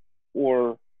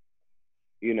 or,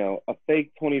 a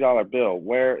fake $20 bill.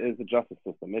 Where is the justice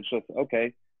system? It's just,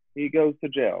 okay, he goes to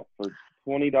jail for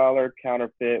 $20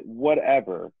 counterfeit,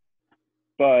 whatever.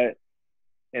 But,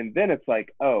 and then it's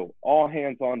like, oh, all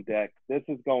hands on deck. This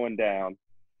is going down.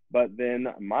 But then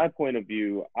my point of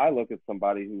view, I look at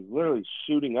somebody who's literally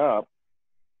shooting up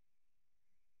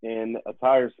in a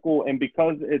entire school. And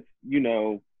because it's,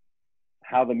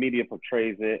 how the media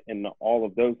portrays it and all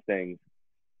of those things,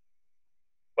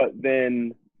 but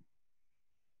then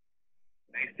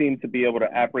they seem to be able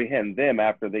to apprehend them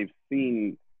after they've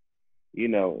seen,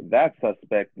 that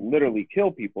suspect literally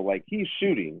kill people. Like, he's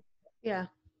shooting. Yeah.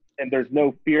 And there's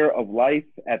no fear of life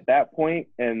at that point,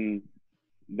 and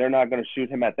they're not going to shoot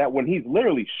him at that when he's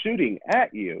literally shooting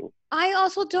at you. I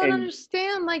also don't And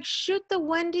understand. Like, shoot the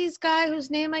Wendy's guy whose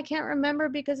name I can't remember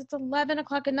because it's 11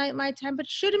 o'clock at night my time, but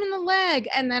shoot him in the leg,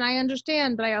 and then I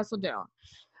understand, but I also don't.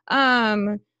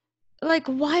 Like,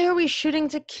 why are we shooting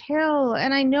to kill?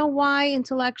 And I know why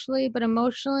intellectually, but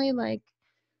emotionally, like,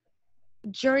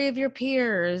 jury of your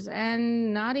peers,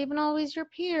 and not even always your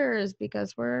peers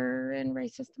because we're in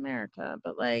racist America.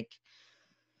 But like,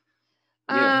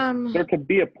 yeah, there could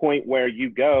be a point where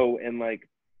you go and, like,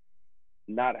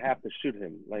 not have to shoot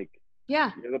him. Like,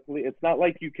 yeah, you're the police. It's not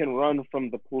like you can run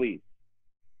from the police.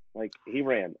 Like, he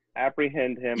ran.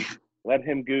 Apprehend him. Let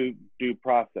him do due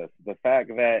process. The fact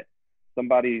that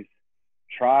somebody's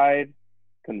tried,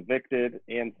 convicted,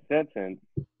 and sentenced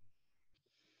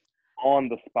on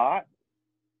the spot,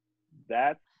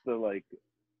 that's the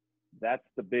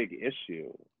big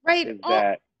issue. right. Is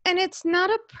that And it's not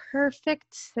a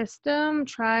perfect system,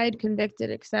 tried, convicted,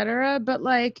 etc. But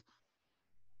like,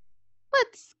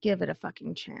 let's give it a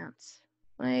fucking chance.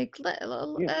 Like, yeah,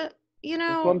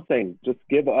 that's what I'm saying. Just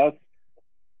give us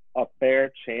a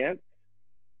fair chance.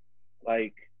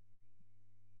 Like,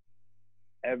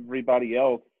 everybody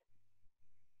else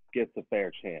gets a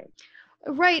fair chance.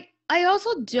 Right. I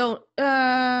also don't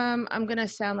I'm gonna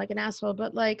sound like an asshole,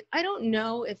 but like, I don't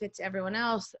know if it's everyone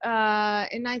else. In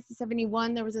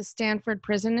 1971 there was a Stanford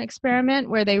prison experiment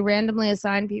where they randomly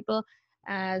assigned people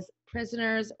as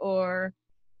prisoners or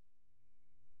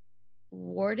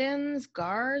wardens,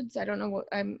 guards. I don't know what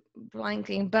I'm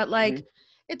blanking, but like,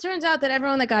 it turns out that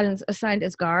everyone that got assigned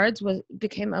as guards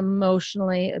became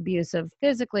emotionally abusive,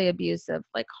 physically abusive,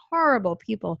 like horrible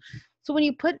people. So when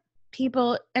you put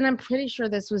people, and I'm pretty sure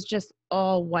this was just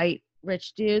all white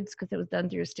rich dudes because it was done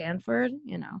through Stanford,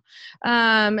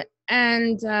 and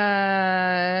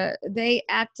they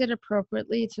acted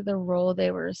appropriately to the role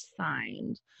they were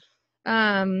assigned.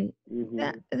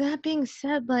 That being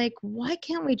said, like, why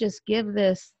can't we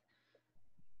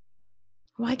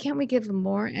give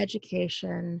more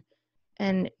education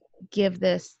and give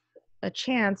this a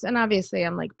chance? And obviously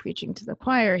I'm like preaching to the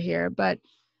choir here, but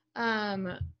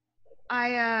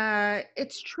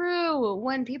it's true,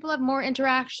 when people have more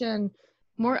interaction,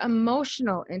 more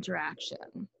emotional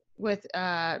interaction with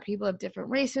people of different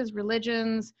races,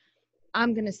 religions,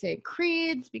 I'm going to say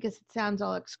creeds because it sounds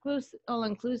all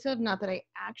inclusive, not that I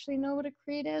actually know what a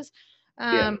creed is.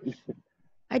 Yeah,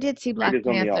 I did see it Black is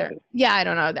on The Panther. Office. Yeah, I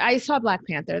don't know. I saw Black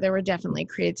Panther. There were definitely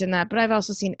creeds in that, but I've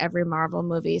also seen every Marvel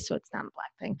movie, so it's not a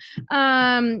black thing.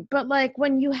 But like,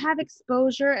 when you have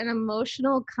exposure and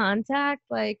emotional contact,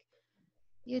 like,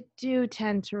 you do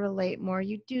tend to relate more.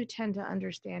 You do tend to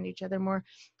understand each other more.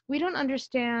 We don't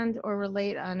understand or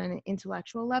relate on an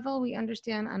intellectual level. We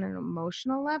understand on an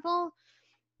emotional level.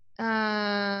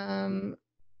 And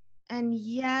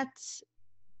yet,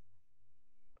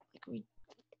 like,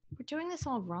 we're doing this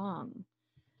all wrong.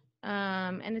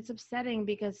 And it's upsetting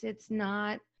because it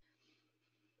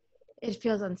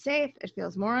feels unsafe. It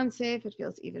feels more unsafe. It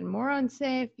feels even more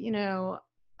unsafe.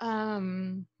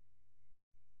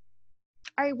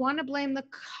 I want to blame the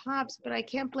cops, but I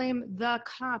can't blame the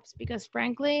cops because,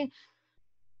 frankly,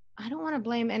 I don't want to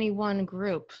blame any one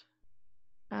group.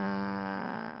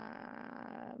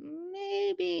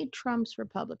 Maybe Trump's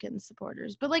Republican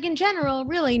supporters, but like, in general,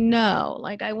 really no.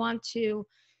 Like, I want to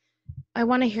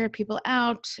hear people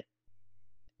out.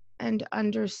 and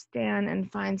understand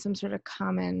and find some sort of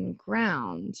common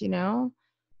ground, you know?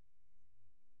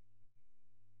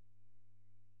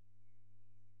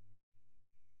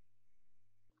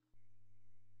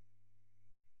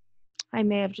 I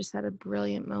may have just had a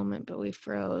brilliant moment, but we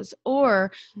froze.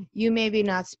 Or you may be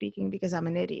not speaking because I'm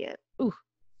an idiot. Ooh,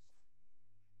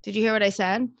 did you hear what I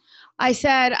said? I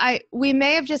said we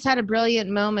may have just had a brilliant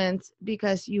moment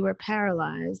because you were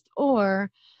paralyzed,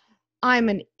 or I'm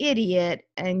an idiot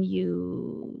and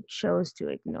you chose to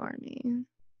ignore me,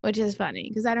 which is funny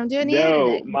because I don't do any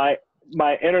No, editing.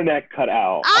 my internet cut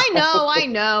out. I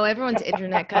know. Everyone's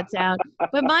internet cuts out,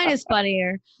 but mine is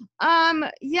funnier.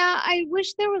 Yeah, I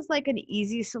wish there was like an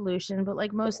easy solution, but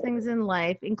like most things in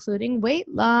life, including weight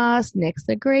loss, Nick's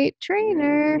a great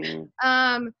trainer.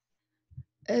 Mhm.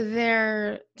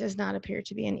 There does not appear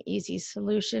to be an easy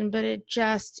solution, but it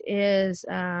just is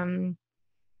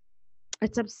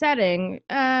it's upsetting.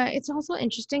 It's also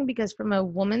interesting because from a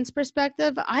woman's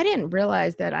perspective, I didn't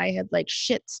realize that I had like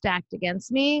shit stacked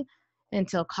against me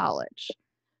until college.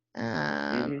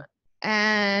 Um, Mhm.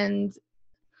 and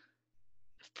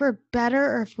for better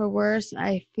or for worse,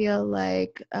 I feel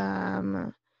like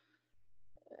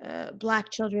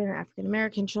Black children, African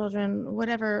American children,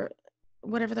 whatever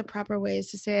the proper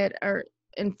ways to say it, are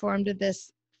informed of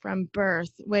this from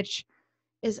birth, which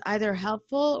is either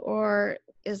helpful or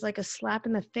is like a slap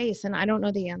in the face, and I don't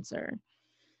know the answer.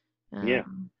 Yeah,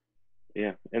 Um,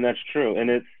 yeah, and that's true.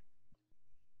 And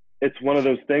it's one of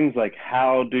those things like,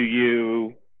 how do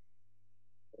you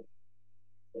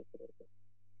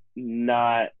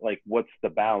not, like, what's the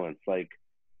balance? Like,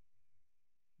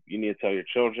 you need to tell your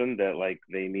children that like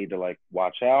they need to like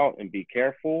watch out and be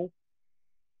careful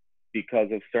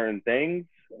because of certain things,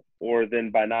 or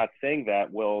then by not saying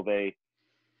that, will they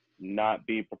not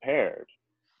be prepared?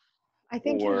 I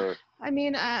think you, Or I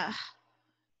mean,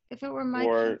 if it were my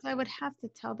or kids, I would have to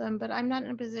tell them, but I'm not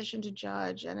in a position to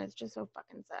judge, and it's just so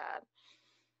fucking sad.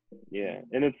 yeah,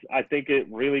 and it's, I think it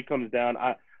really comes down,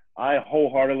 I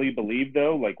wholeheartedly believe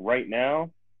though, like right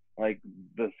now, like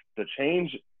the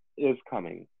change is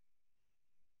coming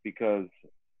because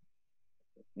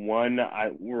one,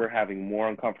 we're having more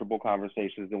uncomfortable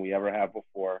conversations than we ever have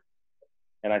before,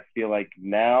 and I feel like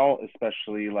now,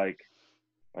 especially like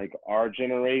our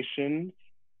generations,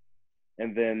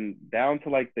 and then down to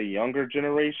like the younger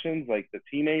generations, like the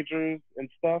teenagers and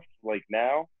stuff, like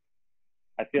now,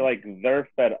 I feel like they're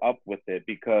fed up with it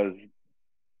because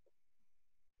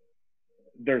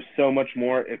there's so much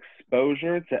more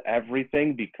exposure to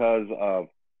everything because of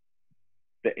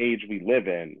the age we live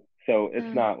in. So it's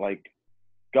Uh, not like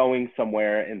going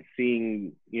somewhere and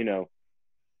seeing,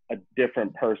 a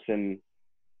different person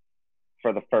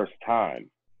for the first time.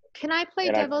 can I play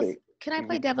And I devil's think, can I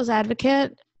play mhm, devil's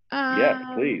advocate? yes,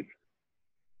 please.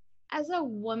 As a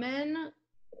woman,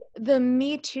 the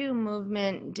Me Too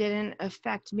movement didn't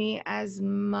affect me as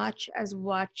much as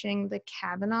watching the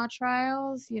Kavanaugh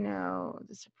trials, you know,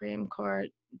 the Supreme Court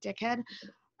dickhead.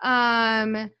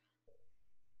 Um,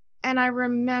 and I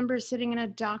remember sitting in a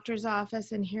doctor's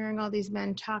office and hearing all these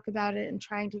men talk about it and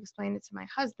trying to explain it to my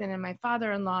husband and my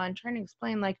father-in-law and trying to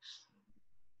explain, like,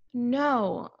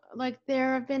 no, like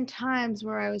there have been times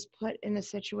where I was put in a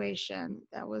situation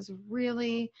that was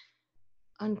really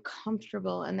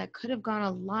uncomfortable and that could have gone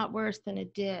a lot worse than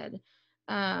it did.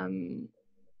 Um,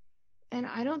 and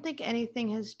I don't think anything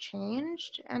has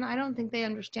changed, and I don't think they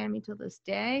understand me till this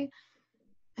day.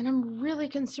 And I'm really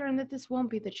concerned that this won't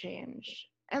be the change.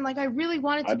 And like, I really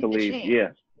want it I to be the believe, change, yeah,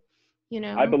 you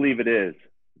I know? believe it is.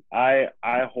 I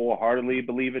wholeheartedly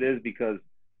believe it is because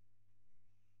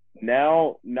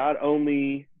now, not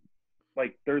only,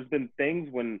 like, there's been things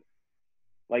when,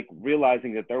 like,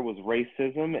 realizing that there was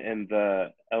racism in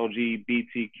the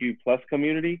LGBTQ plus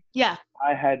community, Yeah.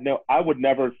 I would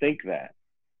never think that.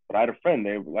 But I had a friend,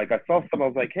 they like, I saw something, I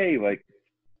was like, hey, like,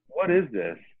 what is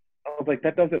this? I was like,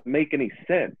 that doesn't make any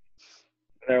sense.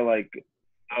 They're like,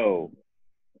 oh,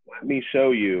 let me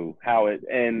show you how it,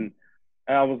 and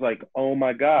I was like, oh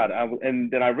my God. And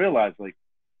then I realized, like,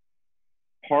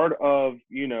 part of,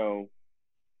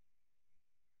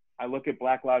 I look at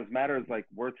Black Lives Matter as like,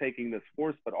 we're taking this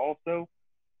force, but also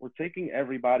we're taking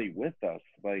everybody with us.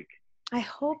 Like, I we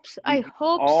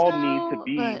hope all need to so,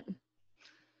 be, but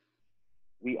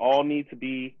we all need to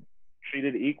be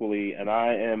treated equally. And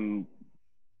I am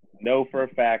know for a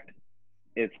fact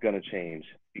it's going to change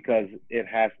because it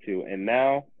has to. And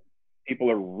now people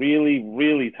are really,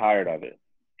 really tired of it.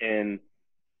 And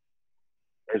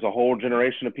there's a whole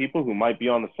generation of people who might be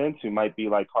on the fence, who might be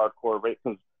like hardcore racist.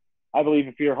 Because I believe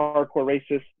if you're hardcore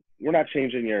racist, we're not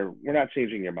changing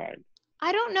your mind.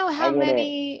 I don't know I how want to.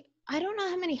 many I don't know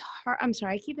how many I'm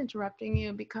sorry, I keep interrupting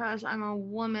you because I'm a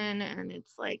woman and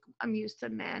it's like I'm used to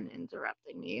men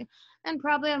interrupting me. And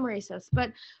probably I'm racist,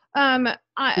 but I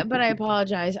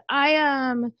apologize.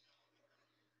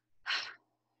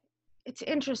 It's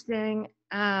interesting.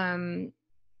 And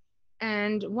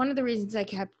one of the reasons I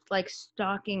kept like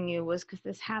stalking you was because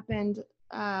this happened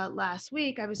last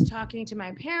week. I was talking to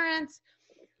my parents,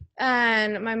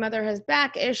 and my mother has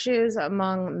back issues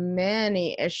among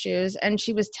many issues. And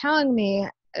she was telling me,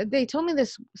 they told me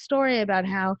this story about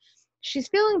how she's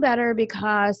feeling better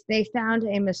because they found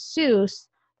a masseuse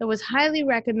that was highly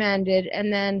recommended.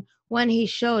 And then when he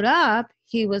showed up,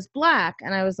 he was black.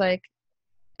 And I was like,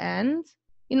 and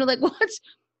like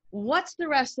what's the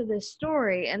rest of this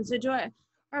story? And so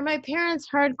are my parents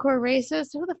hardcore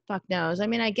racist? Who the fuck knows? I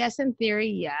mean, I guess in theory,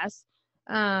 yes.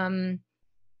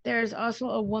 There's also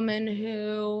a woman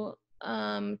who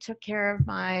took care of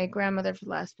my grandmother for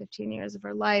the last 15 years of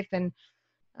her life, and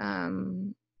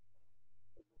um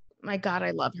my God, I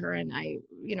love her, and I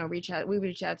we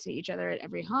reach out to each other at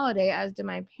every holiday, as do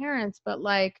my parents. But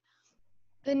like,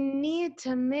 the need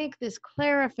to make this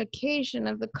clarification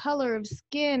of the color of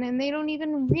skin, and they don't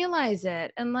even realize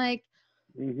it. And like,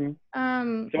 So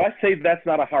I say that's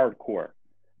not a hardcore.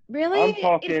 I'm really, it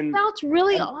talking. felt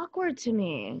really awkward to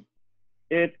me.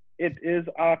 It is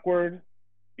awkward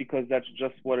because that's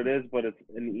just what it is, but it's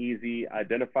an easy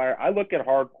identifier. I look at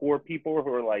hardcore people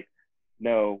who are like,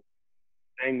 no,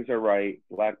 things are right.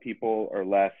 Black people are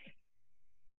less.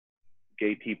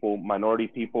 Gay people, minority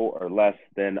people are less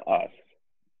than us.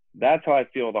 That's how I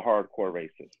feel the hardcore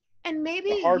racist. And maybe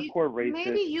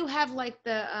you have like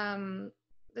the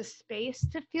space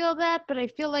to feel that, but I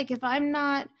feel like if I'm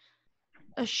not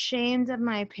ashamed of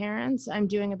my parents, I'm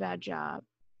doing a bad job.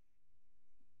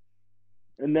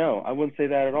 No, I wouldn't say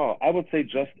that at all. I would say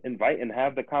just invite and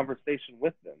have the conversation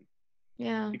with them.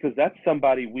 Yeah. Because that's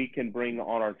somebody we can bring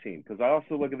on our team. Because I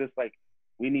also look at this like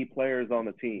we need players on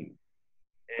the team.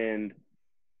 And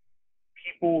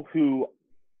people who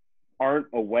aren't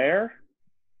aware,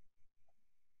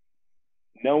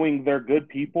 knowing they're good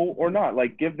people or not,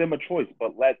 like give them a choice,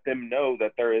 but let them know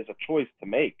that there is a choice to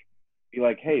make. Be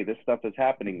like, hey, this stuff is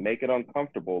happening. Make it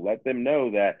uncomfortable. Let them know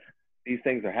that these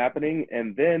things are happening.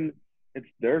 And then it's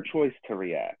their choice to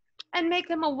react. And make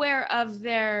them aware of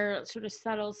their sort of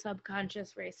subtle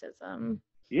subconscious racism.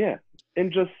 Yeah.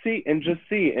 And just see. And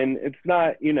it's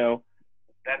not,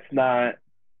 that's not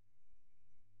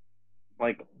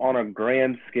like on a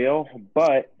grand scale,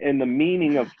 but in the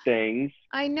meaning of things,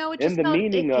 I know, it in just the felt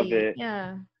meaning icky. of it,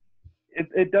 yeah,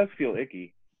 it does feel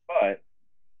icky, but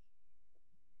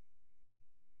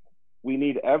we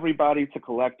need everybody to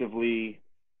collectively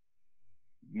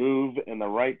move in the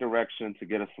right direction to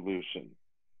get a solution.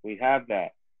 We have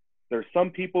that. There's some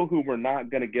people who we're not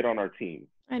going to get on our team.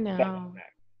 I know.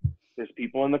 There's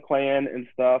people in the clan and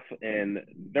stuff, and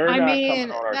they're not coming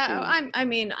on our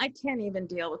team. I can't even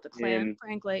deal with the clan, And,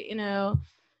 frankly.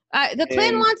 The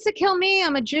clan wants to kill me.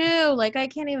 I'm a Jew. Like, I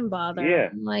can't even bother. Yeah.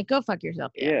 I'm like, go fuck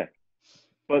yourself. Yeah.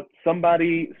 But some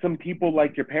people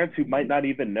like your parents who might not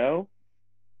even know,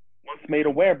 once made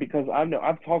aware, because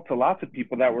I've talked to lots of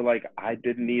people that were like, I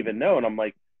didn't even know. And I'm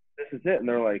like, this is it. And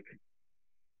they're like,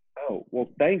 oh, well,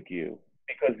 thank you.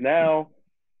 Because now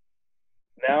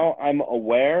I'm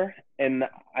aware, and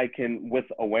I can, with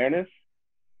awareness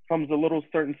comes a little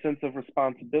certain sense of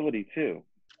responsibility too.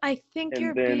 I think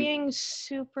you're being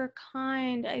super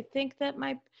kind. I think,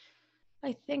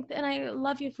 and I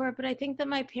love you for it, but I think that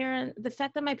the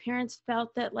fact that my parents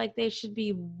felt that like they should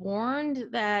be warned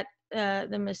that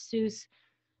the masseuse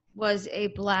was a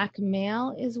black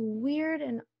male is weird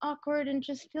and awkward and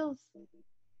just feels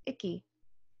icky.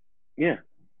 Yeah.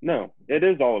 No, it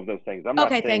is all of those things. I'm not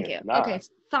saying thank you. It's not. Okay,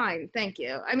 fine, thank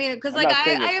you. I mean, because like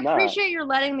I appreciate you're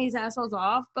letting these assholes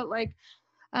off, but like,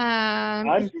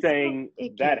 I'm saying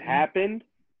that happened.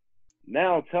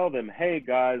 Now tell them, hey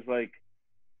guys, like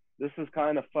this is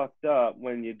kind of fucked up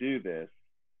when you do this,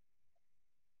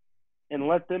 and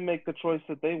let them make the choice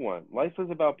that they want. Life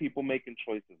is about people making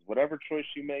choices. Whatever choice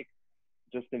you make,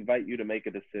 just invite you to make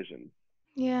a decision.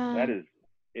 Yeah. That is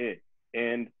it.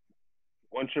 And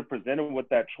once you're presented with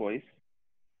that choice,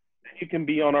 you can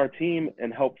be on our team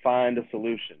and help find a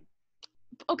solution.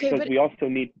 Okay, because we also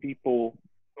need people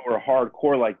who are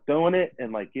hardcore, like doing it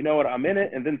and like, you know what, I'm in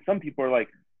it. And then some people are like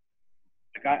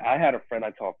I had a friend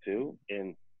I talked to,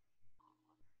 and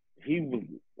he was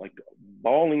like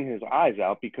bawling his eyes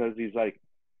out because he's like,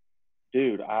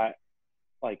 dude, I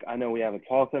know we haven't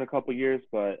talked in a couple of years,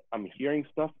 but I'm hearing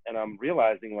stuff and I'm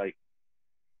realizing like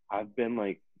I've been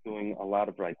like doing a lot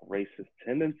of like racist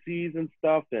tendencies and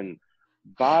stuff and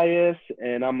bias,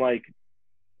 and I'm like,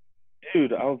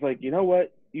 dude, I was like, you know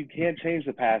what? You can't change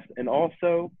the past. And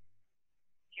also,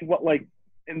 what like,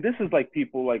 and this is like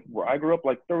people like where I grew up,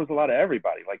 like there was a lot of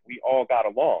everybody. Like we all got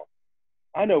along.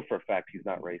 I know for a fact he's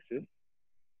not racist.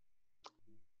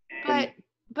 And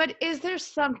But is there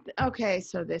something? Okay,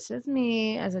 so this is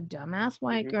me as a dumbass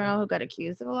white mhm, girl who got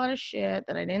accused of a lot of shit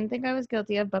that I didn't think I was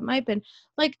guilty of, but might have been.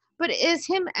 Like, but is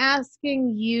him asking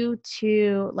you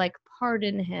to like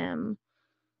pardon him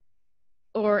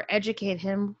or educate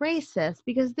him racist?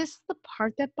 Because this is the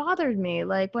part that bothered me.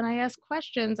 Like when I asked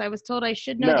questions, I was told I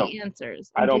should know no, the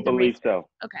answers I and do don't the believe research. so.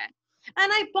 Okay.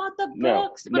 And I bought the No,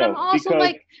 books, but I'm no, also because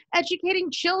like educating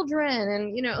children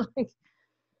and like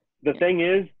the thing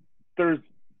is, there's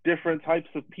different types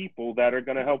of people that are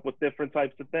going to help with different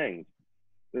types of things.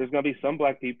 There's going to be some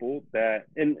black people that,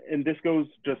 and this goes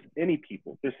just any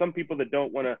people. There's some people that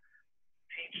don't want to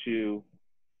teach you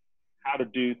how to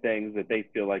do things that they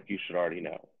feel like you should already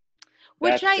know.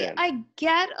 which That's I them. I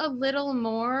get a little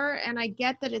more, and I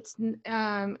get that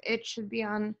it should be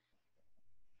on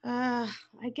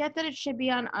I get that it should be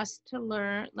on us to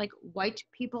learn, like white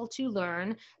people to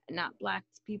learn, and not black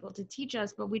people to teach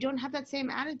us, but we don't have that same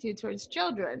attitude towards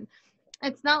children.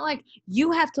 It's not like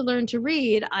you have to learn to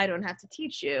read, I don't have to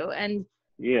teach you. And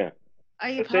Yeah.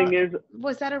 I The thing is,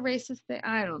 was that a racist thing?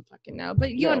 I don't fucking know,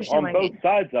 but you no, understand on what I both mean.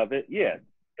 sides of it, yeah,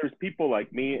 there's people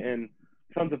like me and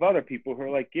tons of other people who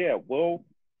are like, yeah, we'll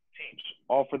teach,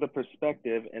 offer the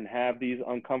perspective, and have these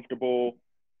uncomfortable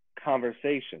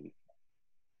conversations.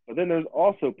 But then there's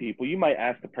also people, you might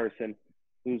ask a person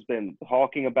who's been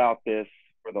talking about this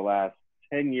for the last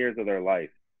 10 years of their life,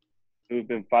 who've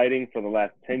been fighting for the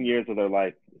last 10 years of their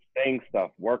life, saying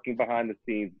stuff, working behind the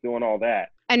scenes, doing all that.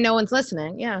 And no one's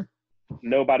listening. Yeah,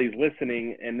 Nobody's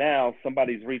listening. And now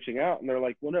somebody's reaching out and they're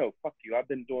like, well, no, fuck you. I've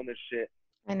been doing this shit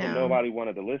I when know. nobody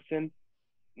wanted to listen.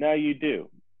 Now you do.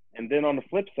 And then on the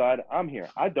flip side, I'm here.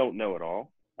 I don't know it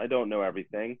all. I don't know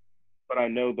everything. But I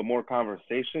know the more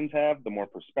conversations have, the more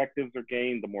perspectives are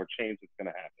gained, the more change is going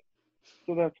to happen.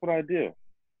 So that's what I do.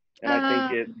 And I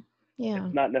think it's Yeah.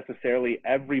 not necessarily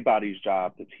everybody's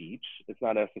job to teach. It's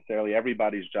not necessarily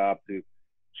everybody's job to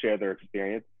share their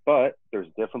experience, but there's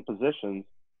different positions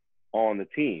on the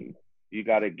team. You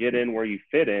got to get in where you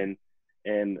fit in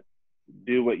and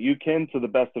do what you can to the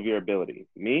best of your ability.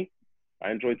 Me,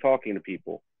 I enjoy talking to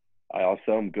people. I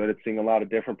also am good at seeing a lot of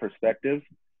different perspectives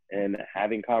and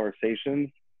having conversations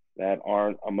that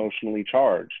aren't emotionally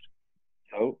charged.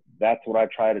 So that's what I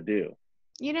try to do,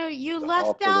 You know, to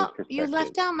offer those you perspectives.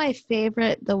 left out my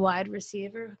favorite, the wide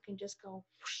receiver who can just go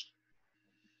whoosh.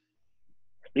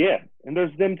 Yeah, and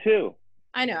there's them too.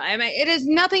 I know. I mean, it has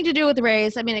nothing to do with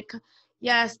race. I mean,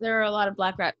 yes, there are a lot of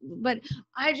black rap, but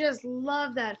I just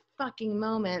love that fucking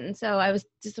moment. And so I was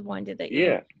disappointed that you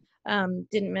Yeah,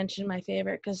 didn't mention my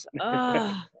favorite because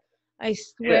I yeah.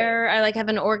 swear I like have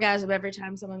an orgasm every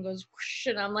time someone goes whoosh,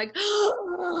 and I'm like,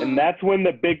 And that's when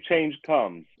the big change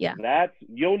comes. yeah. That's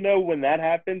you'll know when that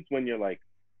happens when you're like,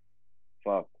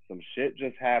 fuck, some shit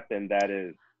just happened that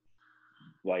is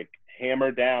like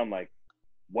hammered down, like,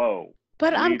 whoa,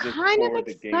 But I'm we just kind of scored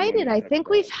the excited. game-winning I think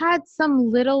we've touchdown. had some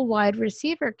little wide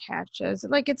receiver catches.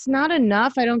 Like it's not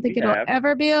enough. I don't think We it'll have.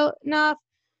 ever be enough.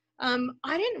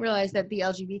 I didn't realize that the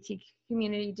LGBT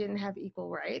community didn't have equal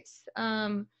rights.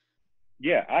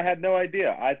 Yeah, I had no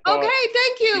idea. I thought Okay,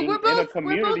 thank you. being in a We're both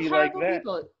community like horrible that,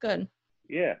 people. Good.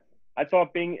 yeah, I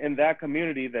thought being in that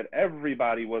community that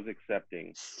everybody was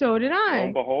accepting. So did Lo I.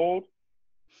 and behold,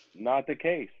 not the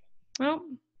case. Well,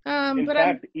 In but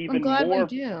fact, I'm even glad we more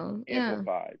do. Yeah.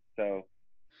 amplified. So,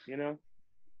 you know,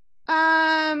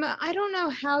 I don't know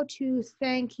how to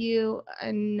thank you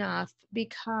enough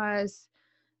because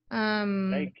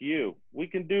thank you. We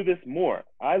can do this more.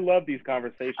 I love these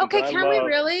conversations, okay, and I can we love,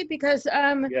 really? Because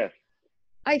yes,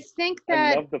 I think I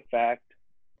that love the fact,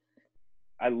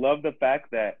 I love the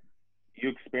fact that you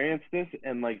experienced this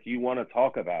and like you want to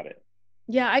talk about it.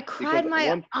 yeah, I Because cried my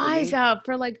once for eyes me, out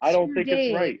for like I don't 2 think it's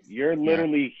days. right. You're Yeah.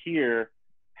 literally here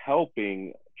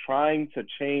helping, trying to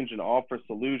change and offer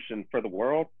solution for the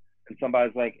world, and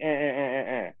somebody's like,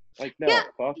 like, Yeah, no,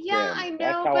 fuck yeah, them. I That's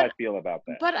know, how I feel about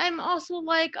that. but I'm also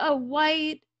like a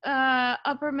white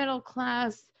upper middle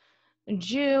class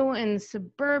Jew in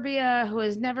suburbia who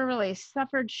has never really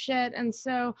suffered shit. And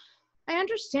so I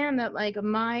understand that like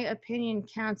my opinion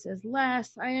counts as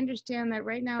less. I understand that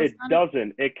right now it's It not a,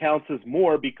 doesn't. It counts as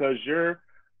more because you're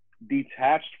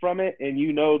detached from it and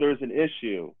you know there's an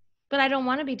issue. but I don't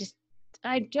want to be just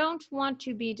I don't want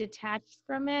to be detached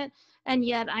from it. And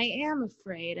yet I am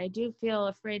afraid. I do feel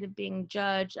afraid of being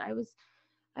judged. I was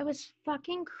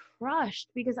fucking crushed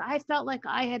because I felt like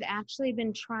I had actually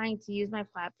been trying to use my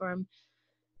platform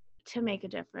to make a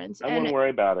difference. I And wouldn't worry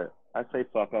about it. I say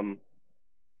fuck them.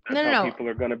 That's how no. people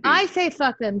are gonna I be. say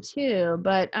fuck them too,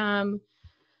 but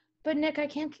Nick, I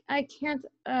can't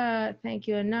thank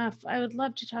you enough. I would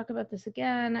love to talk about this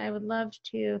again. I would love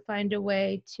to find a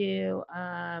way to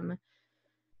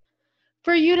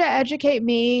for you to educate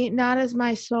me, not as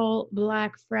my sole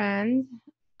Black friend.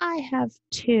 I have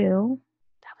two.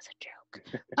 That was a joke.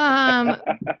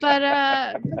 But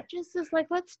just as like,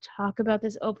 let's talk about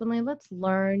this openly. Let's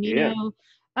learn, you Yeah. know.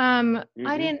 I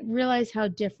Mhm. didn't realize how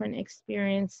different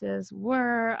experiences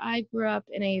were. I grew up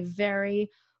in a very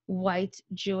white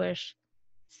Jewish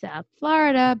South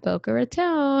Florida, Boca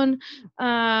Raton.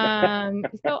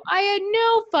 So I had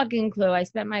no fucking clue. I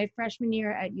spent my freshman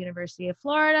year at University of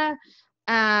Florida,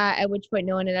 at which point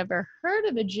no one had ever heard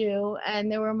of a Jew, and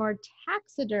there were more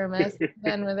taxidermists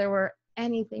than there were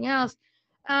anything else.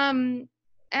 Um,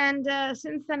 and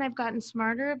since then, I've gotten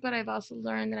smarter, but I've also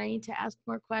learned that I need to ask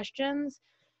more questions.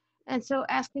 And so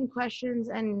asking questions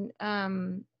and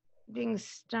being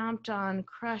stomped on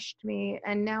crushed me,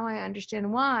 and now I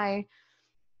understand why.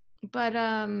 But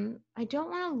I don't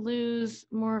want to lose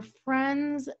more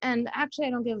friends, and actually I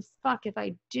don't give a fuck if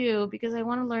I do, because I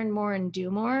want to learn more and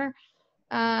do more.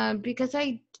 Because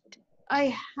I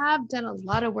have done a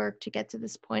lot of work to get to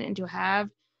this point and to have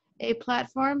a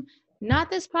platform.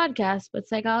 Not this podcast, but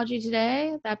Psychology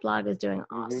Today. That blog is doing Mhm.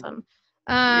 awesome.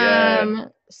 Yeah.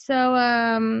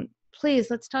 So please,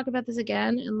 let's talk about this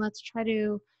again, and let's try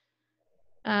to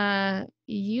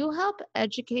you help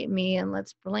educate me, and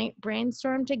let's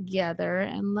brainstorm together,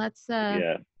 and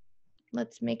Yeah.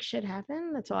 let's make shit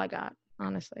happen. That's all I got,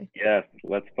 honestly. Yes.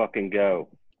 Let's fucking go.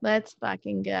 Let's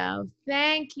fucking go.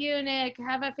 Thank you, Nick.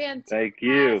 Have a Thank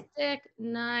you. fantastic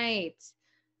night.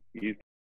 You